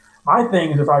year. My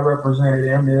thing is, if I represented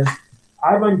him, is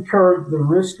I've incurred the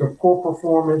risk of poor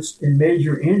performance and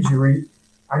major injury.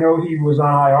 I know he was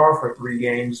on IR for 3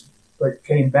 games, but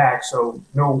came back, so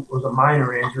no, it was a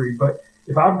minor injury. But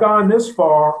if I've gone this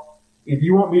far, if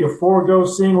you want me to forego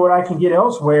seeing what I can get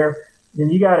elsewhere, then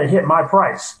you got to hit my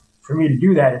price for me to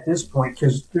do that at this point,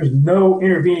 because there's no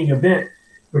intervening event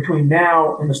between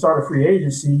now and the start of free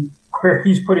agency where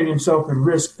he's putting himself at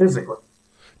risk physically.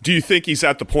 Do you think he's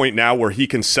at the point now where he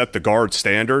can set the guard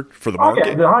standard for the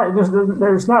market?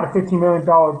 There's not a $15 million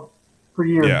per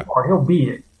year bar. He'll beat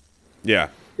it. Yeah.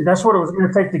 That's what it was going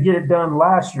to take to get it done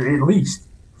last year, at least.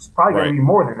 It's probably going to be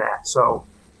more than that. So.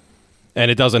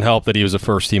 And it doesn't help that he was a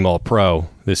first-team All-Pro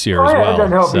this year as well. It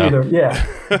doesn't help either, yeah.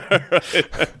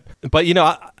 But,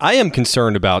 I am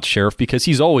concerned about Sheriff because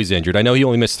he's always injured. I know he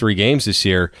only missed 3 games this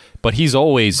year, but he's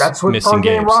always missing games. That's what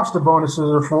per-game roster bonuses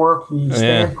are for. He's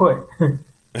staying put.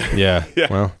 Yeah.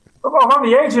 Well, if I'm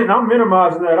the agent, I'm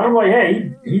minimizing that. I'm like,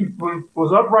 hey, he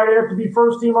was up right enough to be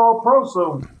first-team All-Pro,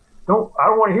 so I don't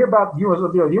want to hear about you.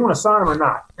 Do you want to sign him or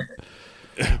not?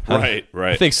 Right.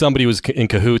 I think somebody was in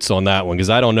cahoots on that one because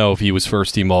I don't know if he was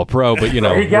first team All-Pro, but he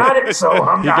got it, so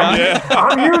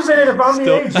I'm using it if I'm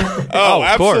the agent. Oh,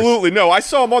 absolutely. No, I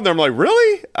saw him on there. I'm like,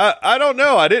 really? I don't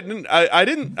know. I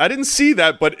didn't see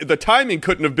that, but the timing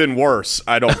couldn't have been worse.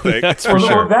 I don't think. That's for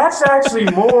sure. That's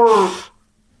actually more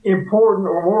important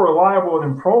or more reliable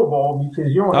than Pro Bowl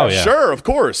because you don't have. Sure, of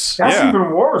course. That's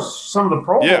even worse. Some of the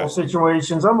Pro Bowl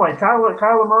situations. I'm like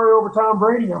Kyler Murray over Tom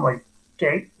Brady. I'm like,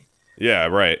 okay. Yeah,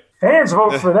 right. Fans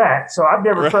vote for that, so I've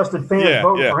never trusted fans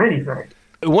vote for anything.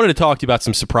 I wanted to talk to you about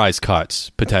some surprise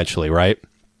cuts, potentially, right?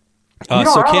 You don't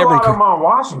have a lot of them on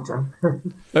Washington.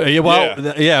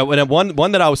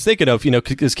 One that I was thinking of,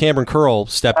 because Cameron Curl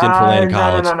stepped in for Landon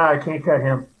Collins. No, I can't cut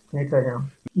him.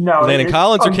 No, Landon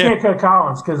Collins or can't cut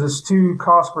Collins because it's too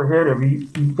cost prohibitive. He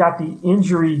got the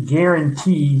injury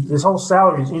guarantee. His whole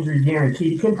salary is injury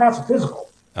guaranteed. He couldn't pass a physical.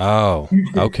 Oh,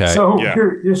 okay. So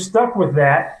you're stuck with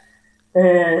that.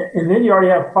 And then you already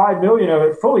have $5 million of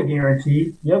it fully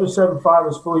guaranteed. The other 7.5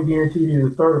 is fully guaranteed either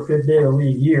the 3rd or 5th day of the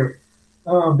league year.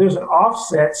 There's an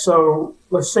offset. So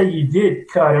let's say you did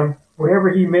cut him. Whatever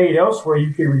he made elsewhere,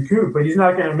 you could recoup. But he's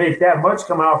not going to make that much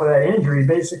coming off of that injury.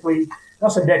 Basically,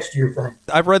 that's a next year thing.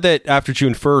 I've read that after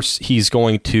June 1st, he's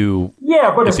going to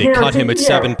but if they cut him at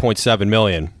 $7.7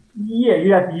 million. Yeah,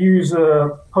 you have to use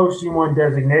a post-G1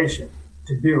 designation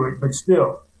to do it. But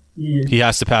still. He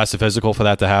has to pass the physical for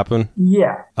that to happen?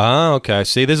 Yeah. Oh, okay.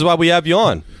 See, this is why we have you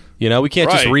on. We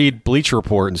can't just read Bleacher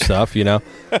Report and stuff, You know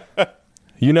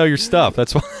your stuff.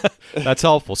 That's why, that's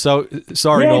helpful. So,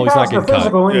 sorry, Noel, he's not getting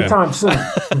cut. Anytime soon.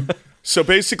 So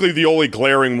basically the only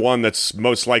glaring one that's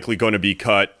most likely going to be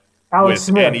cut Alex with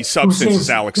Smith, any substance is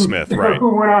Alex Smith, right?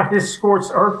 Who went on his Sports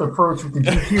Earth approach with the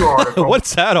GQ article.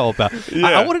 What's that all about?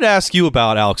 I wanted to ask you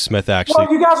about Alex Smith, actually.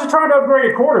 Well, you guys are trying to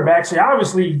upgrade a quarterback, so you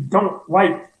obviously don't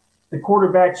like the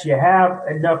quarterbacks you have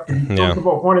enough to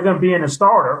both one of them being a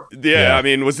starter. Yeah, I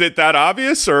mean, was it that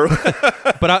obvious or?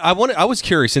 But I was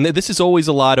curious, and this is always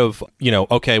a lot of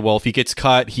okay, well, if he gets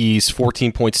cut, he's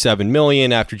 $14.7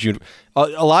 million after June.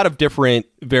 A lot of different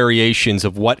variations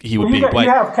of what he would be. You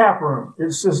have cap room.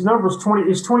 His number's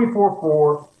 20. It's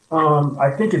 24.4.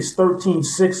 I think it's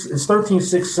 13.6. It's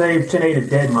 13.6 save, 10.8 of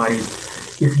dead money.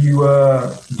 If you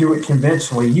do it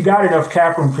conventionally, you got enough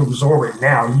cap room to absorb it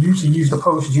now. You usually use the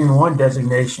post-June 1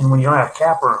 designation when you don't have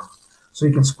cap room, so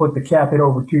you can split the cap hit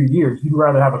over 2 years. You'd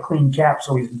rather have a clean cap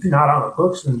so he's not on the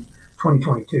books in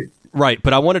 2022. Right,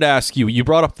 but I wanted to ask you, you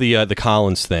brought up the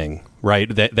Collins thing, right,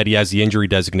 that he has the injury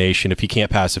designation if he can't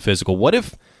pass a physical. What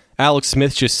if Alex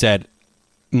Smith just said,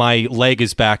 my leg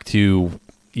is back to,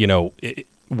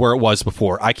 where it was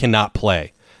before. I cannot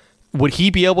play. Would he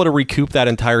be able to recoup that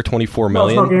entire $24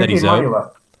 million that he's owed?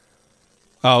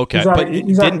 Oh, okay.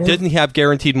 Didn't he have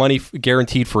guaranteed money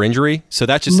guaranteed for injury? So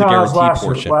that's just the guaranteed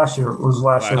portion. Last year was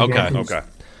last year. Okay.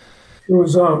 It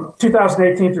was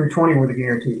 2018 through 20 were the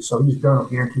guarantees, so he's done with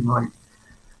guaranteed money.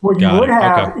 What you would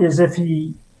have is if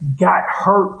he got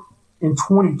hurt in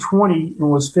 2020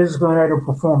 and was physically unable to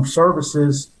perform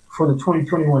services for the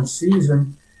 2021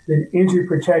 season, then injury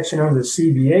protection under the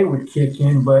CBA would kick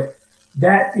in. But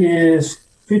that is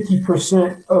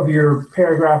 50% of your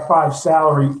paragraph 5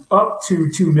 salary up to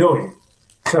 $2 million.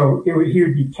 So he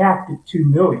would be capped at $2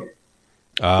 million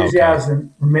because he has the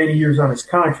remaining years on his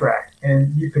contract.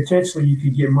 And you could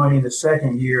get money in the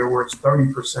second year where it's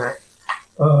 30%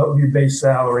 of your base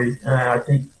salary. I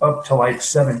think up to like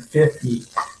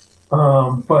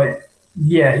 $750. But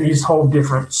yeah, he's a whole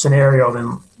different scenario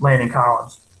than Landon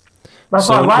Collins. That's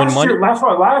why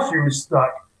last year was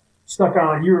stuck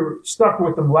on. You were stuck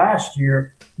with them last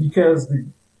year because the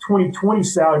 2020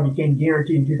 salary became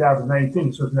guaranteed in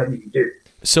 2019, so there's nothing you can do.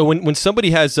 So when somebody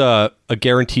has a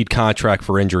guaranteed contract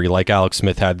for injury like Alex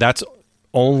Smith had, that's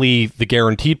only the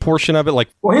guaranteed portion of it?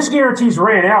 Well, his guarantees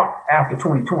ran out after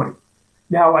 2020.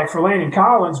 Now, like for Landon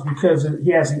Collins, because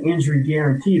he has an injury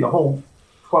guarantee, the whole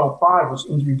 12.5 was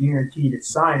injury guaranteed at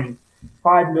signing.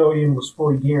 $5 million was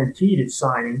fully guaranteed at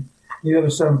signing. The other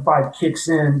 7.5 kicks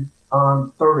in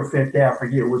on third or fifth day, I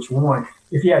forget which one.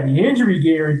 If you have the injury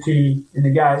guarantee and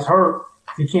the guy's hurt,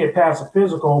 if you can't pass a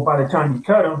physical, by the time you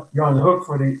cut him, you're on the hook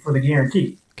for the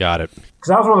guarantee. Got it. Because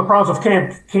that was one of the problems with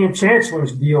Cam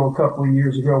Chancellor's deal a couple of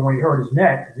years ago when he hurt his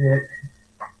neck. That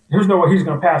there's no way he's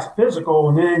going to pass a physical,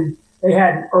 and then they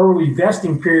had an early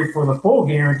vesting period for the full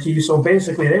guarantee, so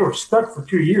basically they were stuck for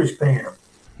 2 years paying him.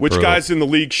 Which guys in the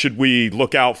league should we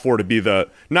look out for to be the,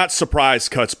 not surprise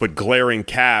cuts, but glaring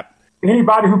cap?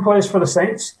 Anybody who plays for the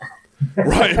Saints.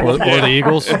 Right. or the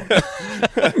Eagles.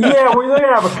 Yeah, we're going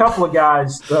to have a couple of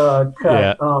guys cut.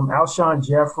 Yeah. Alshon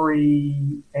Jeffrey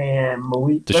and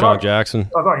Malik. Deshaun Jackson.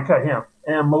 I've already cut him.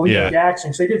 And Malik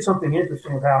Jackson. So they did something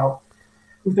interesting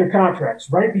with their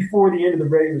contracts. Right before the end of the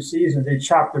regular season, they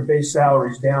chopped their base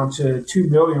salaries down to $2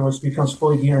 million, which becomes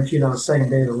fully guaranteed on the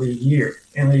second day of the league year.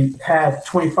 And they have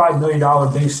 $25 million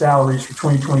base salaries for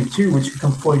 2022, which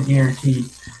become fully guaranteed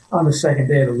on the second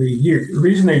day of the league year. The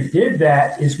reason they did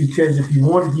that is because if you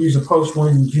wanted to use a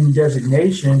post-1 June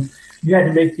designation, you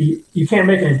had to you can't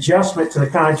make an adjustment to the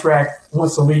contract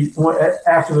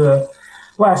after the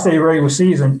last day of the regular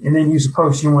season and then use a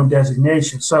post-June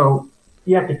designation. So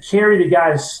you have to carry the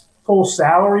guy's full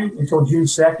salary until June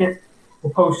 2nd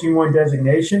for post-June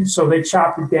designation. So they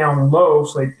chopped it down low,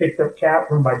 so they picked up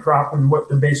cap room by dropping what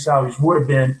the base salaries would have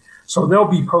been. So they'll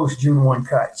be post-June 1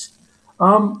 cuts.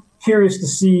 Curious to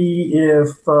see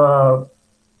if the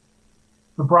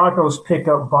Broncos pick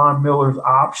up Von Miller's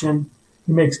option.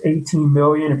 He makes $18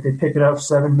 million. If they pick it up,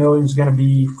 $7 million is going to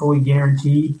be fully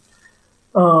guaranteed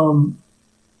of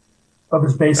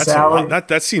his base salary.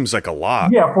 That seems like a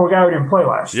lot. Yeah, for a guy who didn't play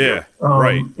last year. Yeah,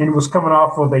 right. And it was coming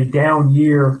off of a down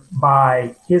year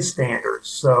by his standards.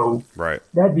 So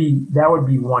that would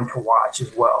be one to watch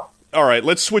as well. All right,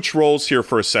 let's switch roles here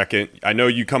for a second. I know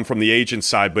you come from the agent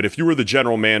side, but if you were the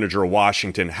general manager of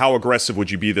Washington, how aggressive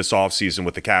would you be this offseason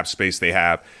with the cap space they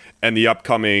have and the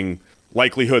upcoming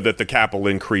likelihood that the cap will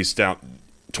increase down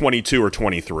 22 or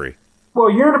 23?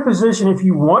 Well, you're in a position if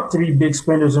you want to be big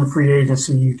spenders in free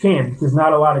agency, you can, because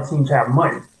not a lot of teams have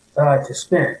money to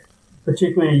spend,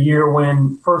 particularly in a year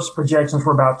when first projections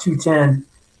were about 210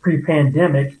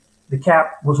 pre-pandemic. The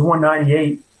cap was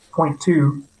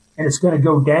 198.2. And it's going to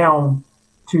go down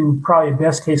to probably a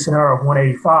best case scenario of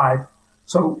 185.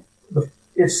 So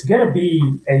it's going to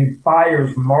be a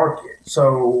buyer's market.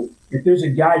 So if there's a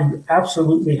guy you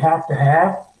absolutely have to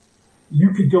have,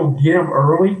 you could go get him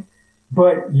early,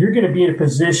 but you're going to be in a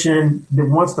position that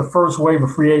once the first wave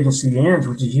of free agency ends,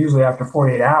 which is usually after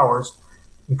 48 hours,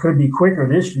 it could be quicker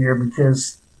this year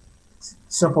because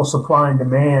simple supply and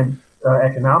demand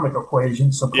economic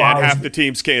equation. Half the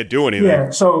teams can't do anything. Yeah,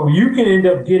 so you can end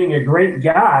up getting a great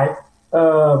guy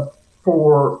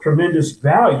for tremendous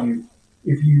value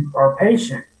if you are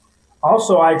patient.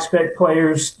 Also, I expect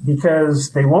players, because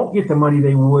they won't get the money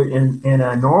they would in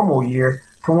a normal year,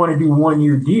 to want to do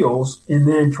 1-year deals and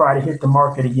then try to hit the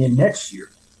market again next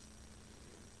year.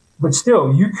 But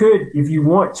still, you could, if you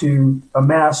want to,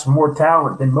 amass more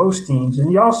talent than most teams.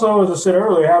 And you also, as I said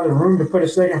earlier, have the room to put a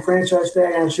second franchise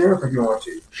tag on Sheriff if you want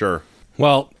to. Sure.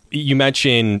 Well, you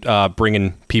mentioned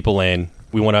bringing people in.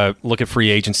 We want to look at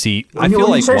free agency.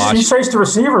 You chased the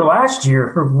receiver last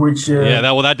year, which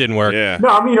that didn't work. Yeah. No,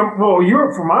 I mean,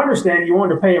 from my understanding, you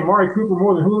wanted to pay Amari Cooper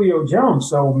more than Julio Jones.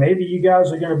 So maybe you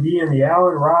guys are going to be in the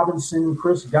Allen Robinson,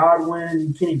 Chris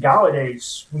Godwin, Kenny Galladay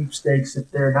sweepstakes if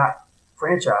they're not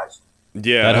franchised.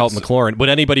 Yeah, that helped McLaurin. Would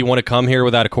anybody want to come here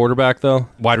without a quarterback, though,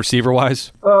 wide receiver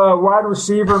wise? Wide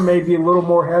receiver may be a little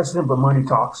more hesitant, but money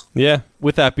talks. Yeah.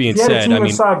 With that being said, a team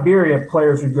in Siberia,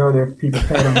 players would go there if people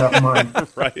paid them enough money.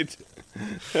 Right.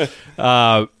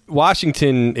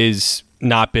 Washington is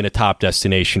not been a top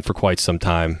destination for quite some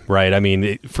time, right? I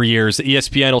mean, for years,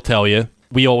 ESPN will tell you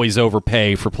we always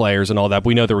overpay for players and all that. But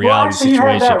we know the reality situation. You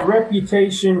had that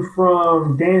reputation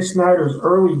from Dan Snyder's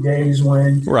early days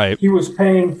when he was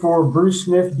paying for Bruce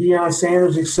Smith, Deion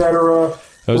Sanders, etc.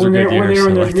 Those are good years. When they were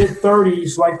in their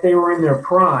mid-30s, like they were in their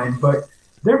prime. But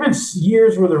there have been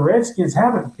years where the Redskins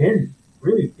haven't been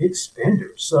really big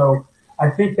spenders. So I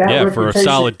think that reputation, for a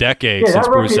solid decade since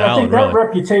Bruce Allen. I think that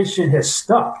reputation has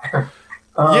stuck.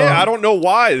 I don't know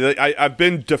why. I've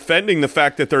been defending the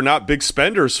fact that they're not big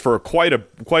spenders for quite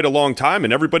a long time,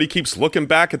 and everybody keeps looking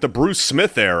back at the Bruce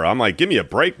Smith era. I'm like, give me a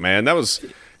break, man. That's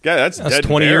dead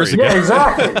 20 years ago. Yeah,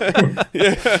 exactly.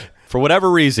 Yeah. For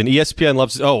whatever reason, ESPN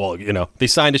loves, they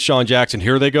signed to Sean Jackson.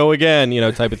 Here they go again,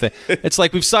 type of thing. It's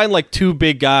like we've signed like two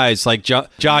big guys, like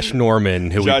Josh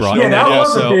Norman, who we brought in. Yeah, that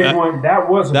was a big one. That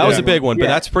was a big one, but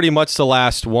that's pretty much the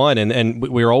last one. And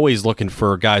we were always looking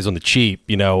for guys on the cheap,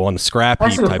 on the scrap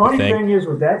heap type of thing. The funny thing is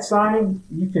with that signing,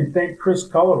 you can thank Chris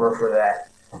Culliver for that.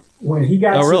 When he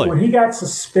got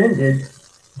suspended,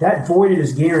 that voided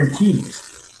his guarantees.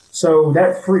 So he had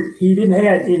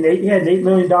an $8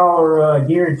 million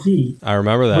guarantee. I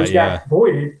remember that. Which got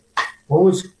voided. What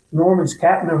was Norman's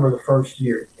cap number the first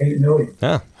year? $8 million.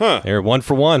 They're 1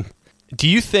 for 1. Do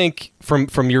you think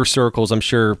from your circles, I'm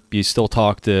sure you still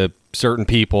talk to certain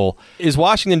people, is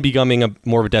Washington becoming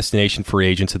more of a destination for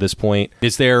agents at this point?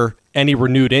 Is there any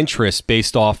renewed interest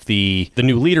based off the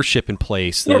new leadership in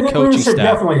place, the coaching staff?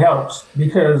 Definitely helps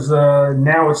because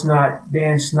now it's not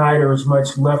Dan Snyder as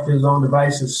much left to his own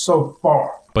devices so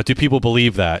far. But do people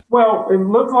believe that? Well, it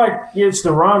looked like it's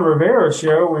the Ron Rivera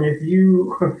show, and if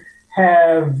you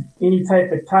have any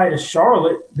type of tie to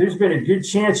Charlotte, there's been a good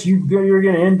chance you're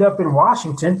going to end up in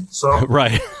Washington. So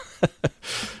right.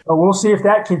 We'll see if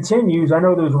that continues. I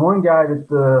know there's one guy that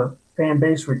the fan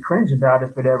base would cringe about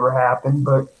if it ever happened,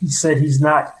 but he said he's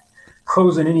not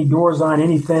closing any doors on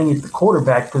anything at the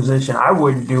quarterback position. I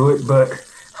wouldn't do it, but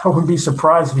I wouldn't be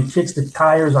surprised if he kicks the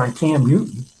tires on Cam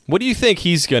Newton. What do you think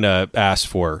he's going to ask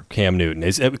for, Cam Newton?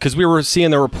 Is it because we were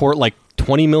seeing the report like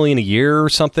 $20 million a year or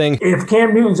something? If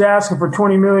Cam Newton's asking for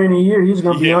 $20 million a year, he's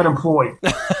going to be unemployed.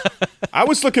 I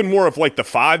was looking more of like the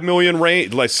 $5 million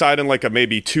range, like signing like a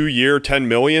maybe 2-year, $10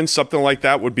 million, something like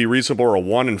that would be reasonable, or a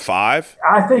 1 and 5.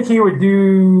 I think he would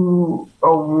do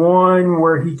a 1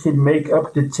 where he can make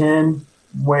up to 10,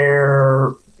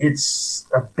 where it's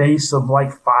a base of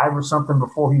like 5 or something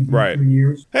before he did 2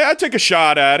 years. Hey, I'd take a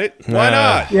shot at it. Why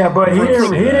not? Yeah, but he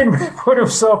didn't put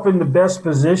himself in the best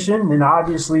position, and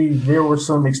obviously there were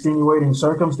some extenuating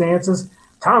circumstances.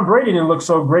 Tom Brady didn't look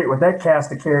so great with that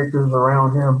cast of characters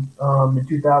around him in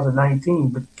 2019,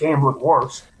 but Cam looked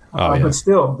worse. But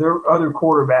still, there are other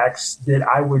quarterbacks that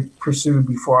I would pursue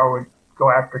before I would go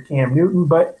after Cam Newton.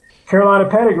 But Carolina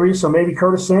pedigree, so maybe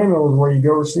Curtis Samuel is where you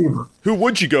go receiver. Who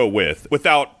would you go with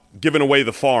without giving away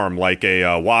the farm, like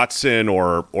a Watson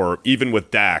or even with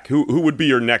Dak? Who would be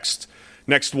your next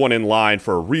one in line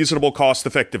for a reasonable,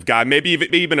 cost-effective guy, maybe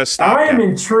even a stopgap? I am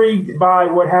intrigued by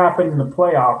what happened in the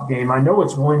playoff game. I know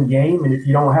it's one game, and if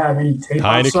you don't have any tape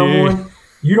on someone,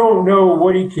 you don't know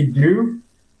what he could do.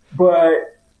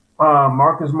 But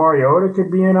Marcus Mariota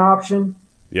could be an option.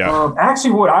 Yeah.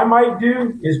 Actually, what I might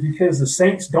do is, because the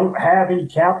Saints don't have any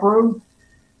cap room,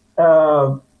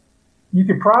 you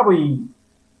could probably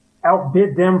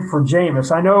outbid them for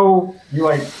Jameis. I know you're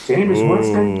like, Jameis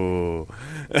Winston?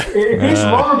 If he's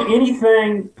learned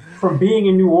anything from being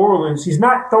in New Orleans, he's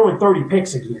not throwing 30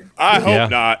 picks again. I hope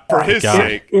not, for his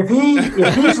sake. If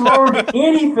he's learned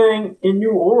anything in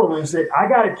New Orleans, that I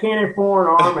got a cannon for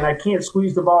an arm and I can't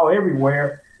squeeze the ball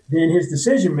everywhere, then his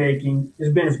decision-making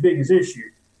has been his biggest issue.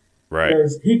 Right.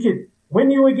 Because he could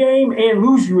win you a game and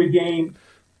lose you a game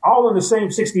all in the same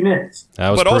 60 minutes.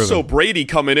 But also Brady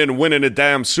coming in and winning a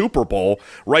damn Super Bowl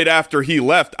right after he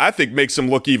left, I think makes him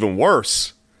look even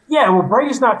worse. Yeah, well,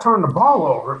 Brady's not turning the ball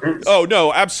over. Oh,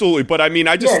 no, absolutely. But, I mean,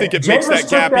 I just think it makes that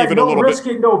gap even a little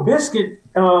bit. No biscuit,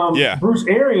 Bruce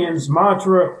Arians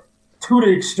mantra to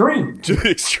the extreme. To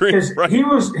the extreme, right. He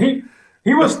was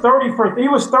 30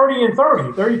 and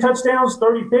 30. 30 touchdowns,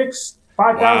 30 picks,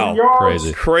 5,000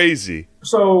 yards. Crazy.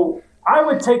 So I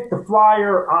would take the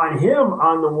flyer on him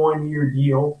on the 1-year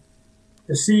deal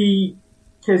to see,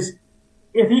 because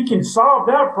if he can solve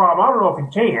that problem, I don't know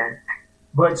if he can.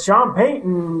 But Sean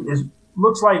Payton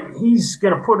looks like he's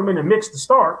going to put him in the mix to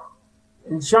start.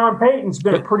 And Sean Payton's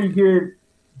been a pretty good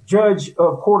judge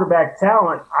of quarterback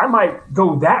talent. I might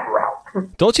go that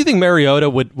route. Don't you think Mariota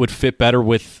would fit better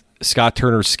with Scott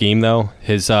Turner's scheme, though?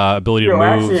 His ability to move?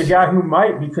 Actually, a guy who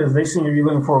might, because they seem to be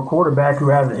looking for a quarterback who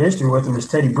has a history with him, is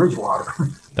Teddy Bridgewater.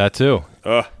 That too.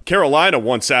 Carolina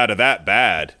wants out of that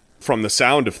bad from the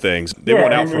sound of things. They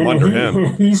want out from under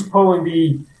him. He's pulling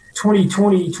the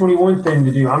 2020-21 thing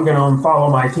to do. I'm going to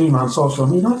unfollow my team on social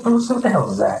media. What the hell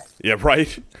is that? Yeah,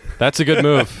 right. That's a good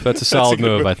move. That's a solid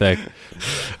move, I think.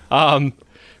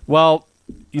 Well,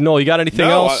 you got anything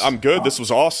else? I'm good. This was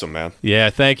awesome, man. Yeah,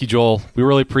 thank you, Joel. We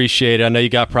really appreciate it. I know you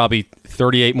got probably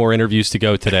 38 more interviews to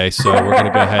go today, so we're going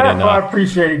to go ahead and... I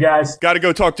appreciate it, guys. Got to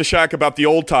go talk to Shaq about the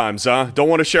old times, huh? Don't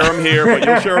want to share them here, but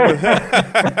you'll share them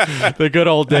with... The good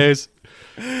old days.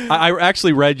 I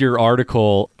actually read your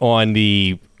article on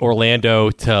the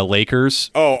Orlando to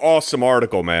Lakers. Oh, awesome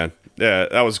article, man. Yeah,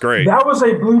 that was great. That was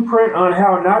a blueprint on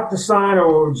how not to sign a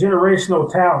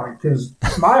generational talent, because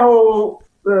my whole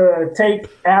take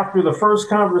after the first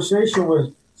conversation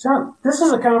was, this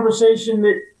is a conversation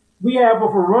that we have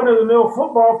with a run-of-the-mill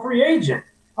football free agent.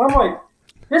 I'm like,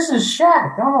 this is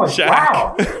Shaq. I'm like,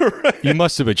 wow. You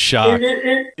must have been shocked.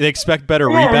 They expect better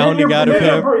rebounding out of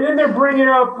him. Then they're bringing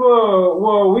up,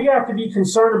 well, we have to be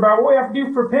concerned about what we have to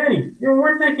do for Penny.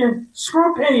 We're thinking,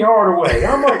 screw Penny Hardaway.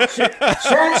 I'm like,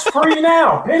 Shaq's free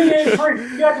now. Penny ain't free.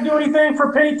 You have to do anything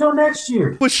for Penny till next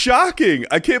year. It was shocking.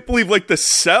 I can't believe the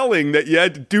selling that you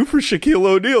had to do for Shaquille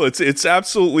O'Neal. It's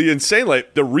absolutely insane.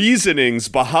 The reasonings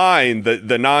behind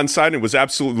the non-signing was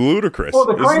absolutely ludicrous. Well,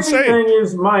 the crazy thing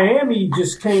is Miami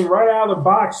just came right out of the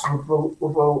box with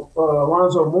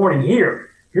Alonzo Mourning.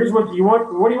 Here's what you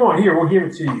want. What do you want? Here, we'll give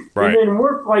it to you. Right. And then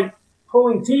we're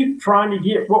pulling teeth trying to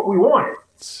get what we wanted.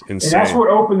 It's insane. And that's what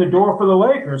opened the door for the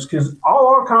Lakers, because all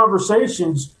our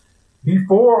conversations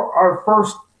before our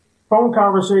first phone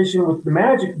conversation with the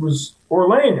Magic was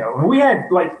Orlando. And we had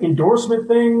endorsement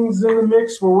things in the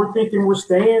mix where we're thinking we're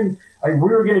staying. We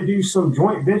were going to do some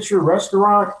joint venture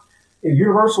restaurant in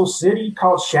Universal City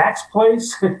called Shaq's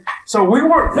Place. So we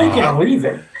weren't thinking of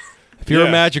leaving. If you're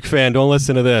a Magic fan, don't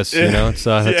listen to this. It's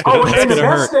and the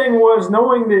best thing was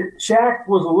knowing that Shaq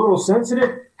was a little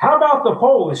sensitive. How about the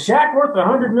poll? Is Shaq worth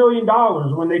 $100 million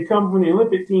when the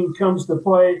Olympic team comes to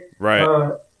play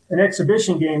an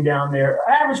exhibition game down there?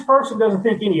 Average person doesn't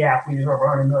think any athlete is over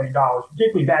 $100 million,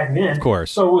 particularly back then. Of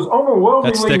course. So it was overwhelmingly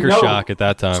That's sticker shock at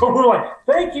that time. So we're like,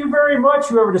 thank you very much,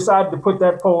 whoever decided to put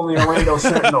that poll in the Orlando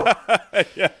Sentinel.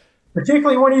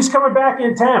 Particularly when he's coming back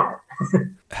in town.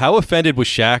 How offended was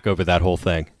Shaq over that whole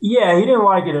thing? Yeah, he didn't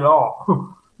like it at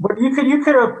all. But you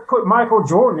could have put Michael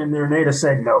Jordan in there and they'd have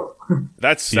said no.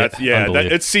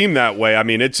 It seemed that way. I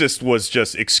mean, it just was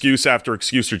excuse after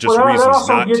excuse or just reasons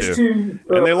not to.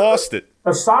 And they lost it.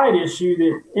 A side issue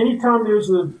that anytime there's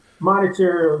a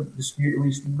monetary dispute, at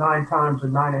least 9 times or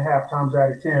 9.5 times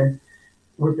out of 10,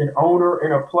 with an owner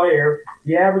and a player,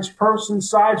 the average person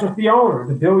sides with the owner,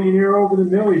 the billionaire over the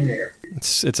millionaire.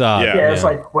 It's odd. Yeah, it's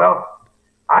well,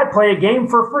 I'd play a game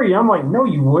for free. I'm like, no,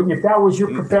 you wouldn't. If that was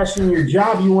your profession, your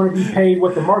job, you want to be paid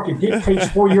what the market dictates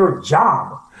for your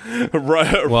job.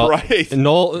 Right.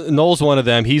 Noel's one of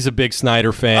them. He's a big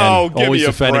Snyder fan. Always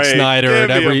defending Snyder.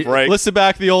 Listen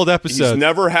back to the old episodes. He's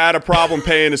never had a problem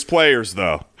paying his players,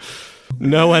 though.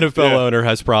 No NFL owner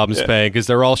has problems paying because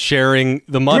they're all sharing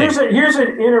the money. Here's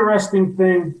an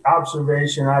interesting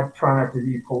observation. I try not to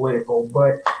be political,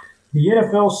 but the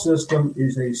NFL system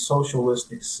is a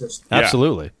socialistic system.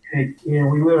 Absolutely.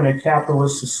 And we live in a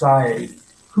capitalist society.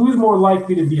 Who's more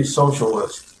likely to be a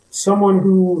socialist? Someone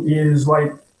who is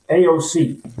like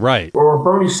AOC. Right. Or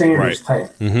Bernie Sanders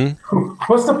type. Mm-hmm.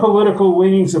 What's the political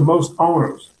leanings of most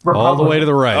owners? All the way to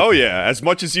the right. Oh, yeah. As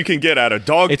much as you can get out of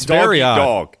dog. It's very odd.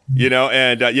 Dog.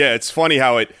 And it's funny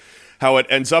how it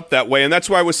ends up that way. And that's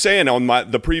why I was saying on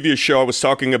the previous show, I was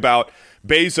talking about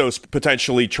Bezos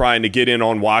potentially trying to get in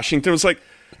on Washington. It was like,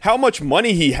 how much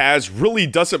money he has really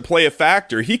doesn't play a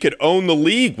factor. He could own the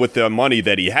league with the money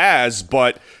that he has,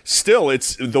 but still,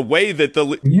 it's the way that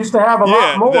the he used to have a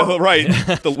lot more.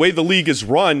 The way the league is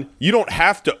run, you don't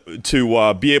have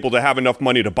to be able to have enough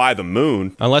money to buy the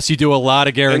moon unless you do a lot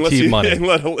of guaranteed money.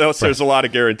 Unless there's a lot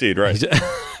of guaranteed, right?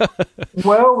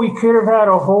 Well, we could have had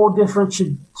a whole different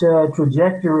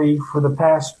trajectory for the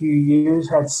past few years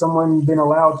had someone been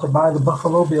allowed to buy the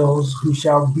Buffalo Bills, who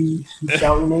shall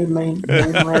remain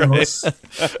nameless.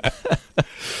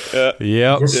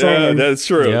 Yeah, that's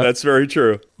true. Yep. That's very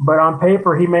true. But on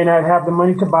paper, he may not have the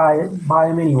money to buy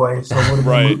him anyway, so it would have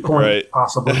been a moot point,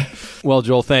 possibly. Well,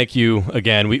 Joel, thank you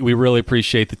again. We really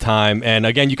appreciate the time. And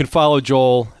again, you can follow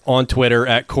Joel on Twitter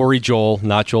at Corey Joel,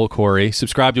 not Joel Corey.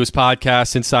 Subscribe to his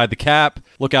podcast, Inside the Cap.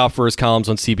 Look out for his columns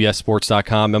on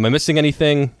CBSSports.com. Am I missing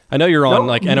anything? I know you're on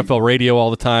NFL radio all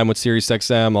the time with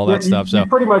SiriusXM, all that stuff. You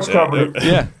pretty much covered it.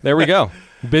 Yeah, there we go.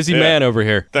 Busy man over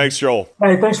here. Thanks, Joel.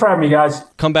 Hey, thanks for having me, guys.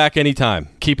 Come back anytime.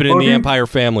 Keep it in the Empire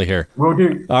family here. Will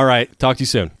do. All right. Talk to you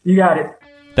soon. You got it.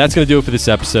 That's going to do it for this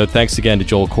episode. Thanks again to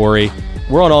Joel Corey.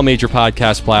 We're on all major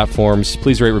podcast platforms.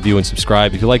 Please rate, review, and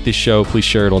subscribe. If you like this show, please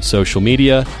share it on social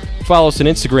media. Follow us on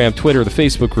Instagram, Twitter, the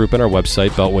Facebook group, and our website,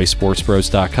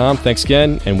 BeltwaySportsBros.com. Thanks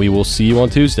again, and we will see you on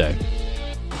Tuesday.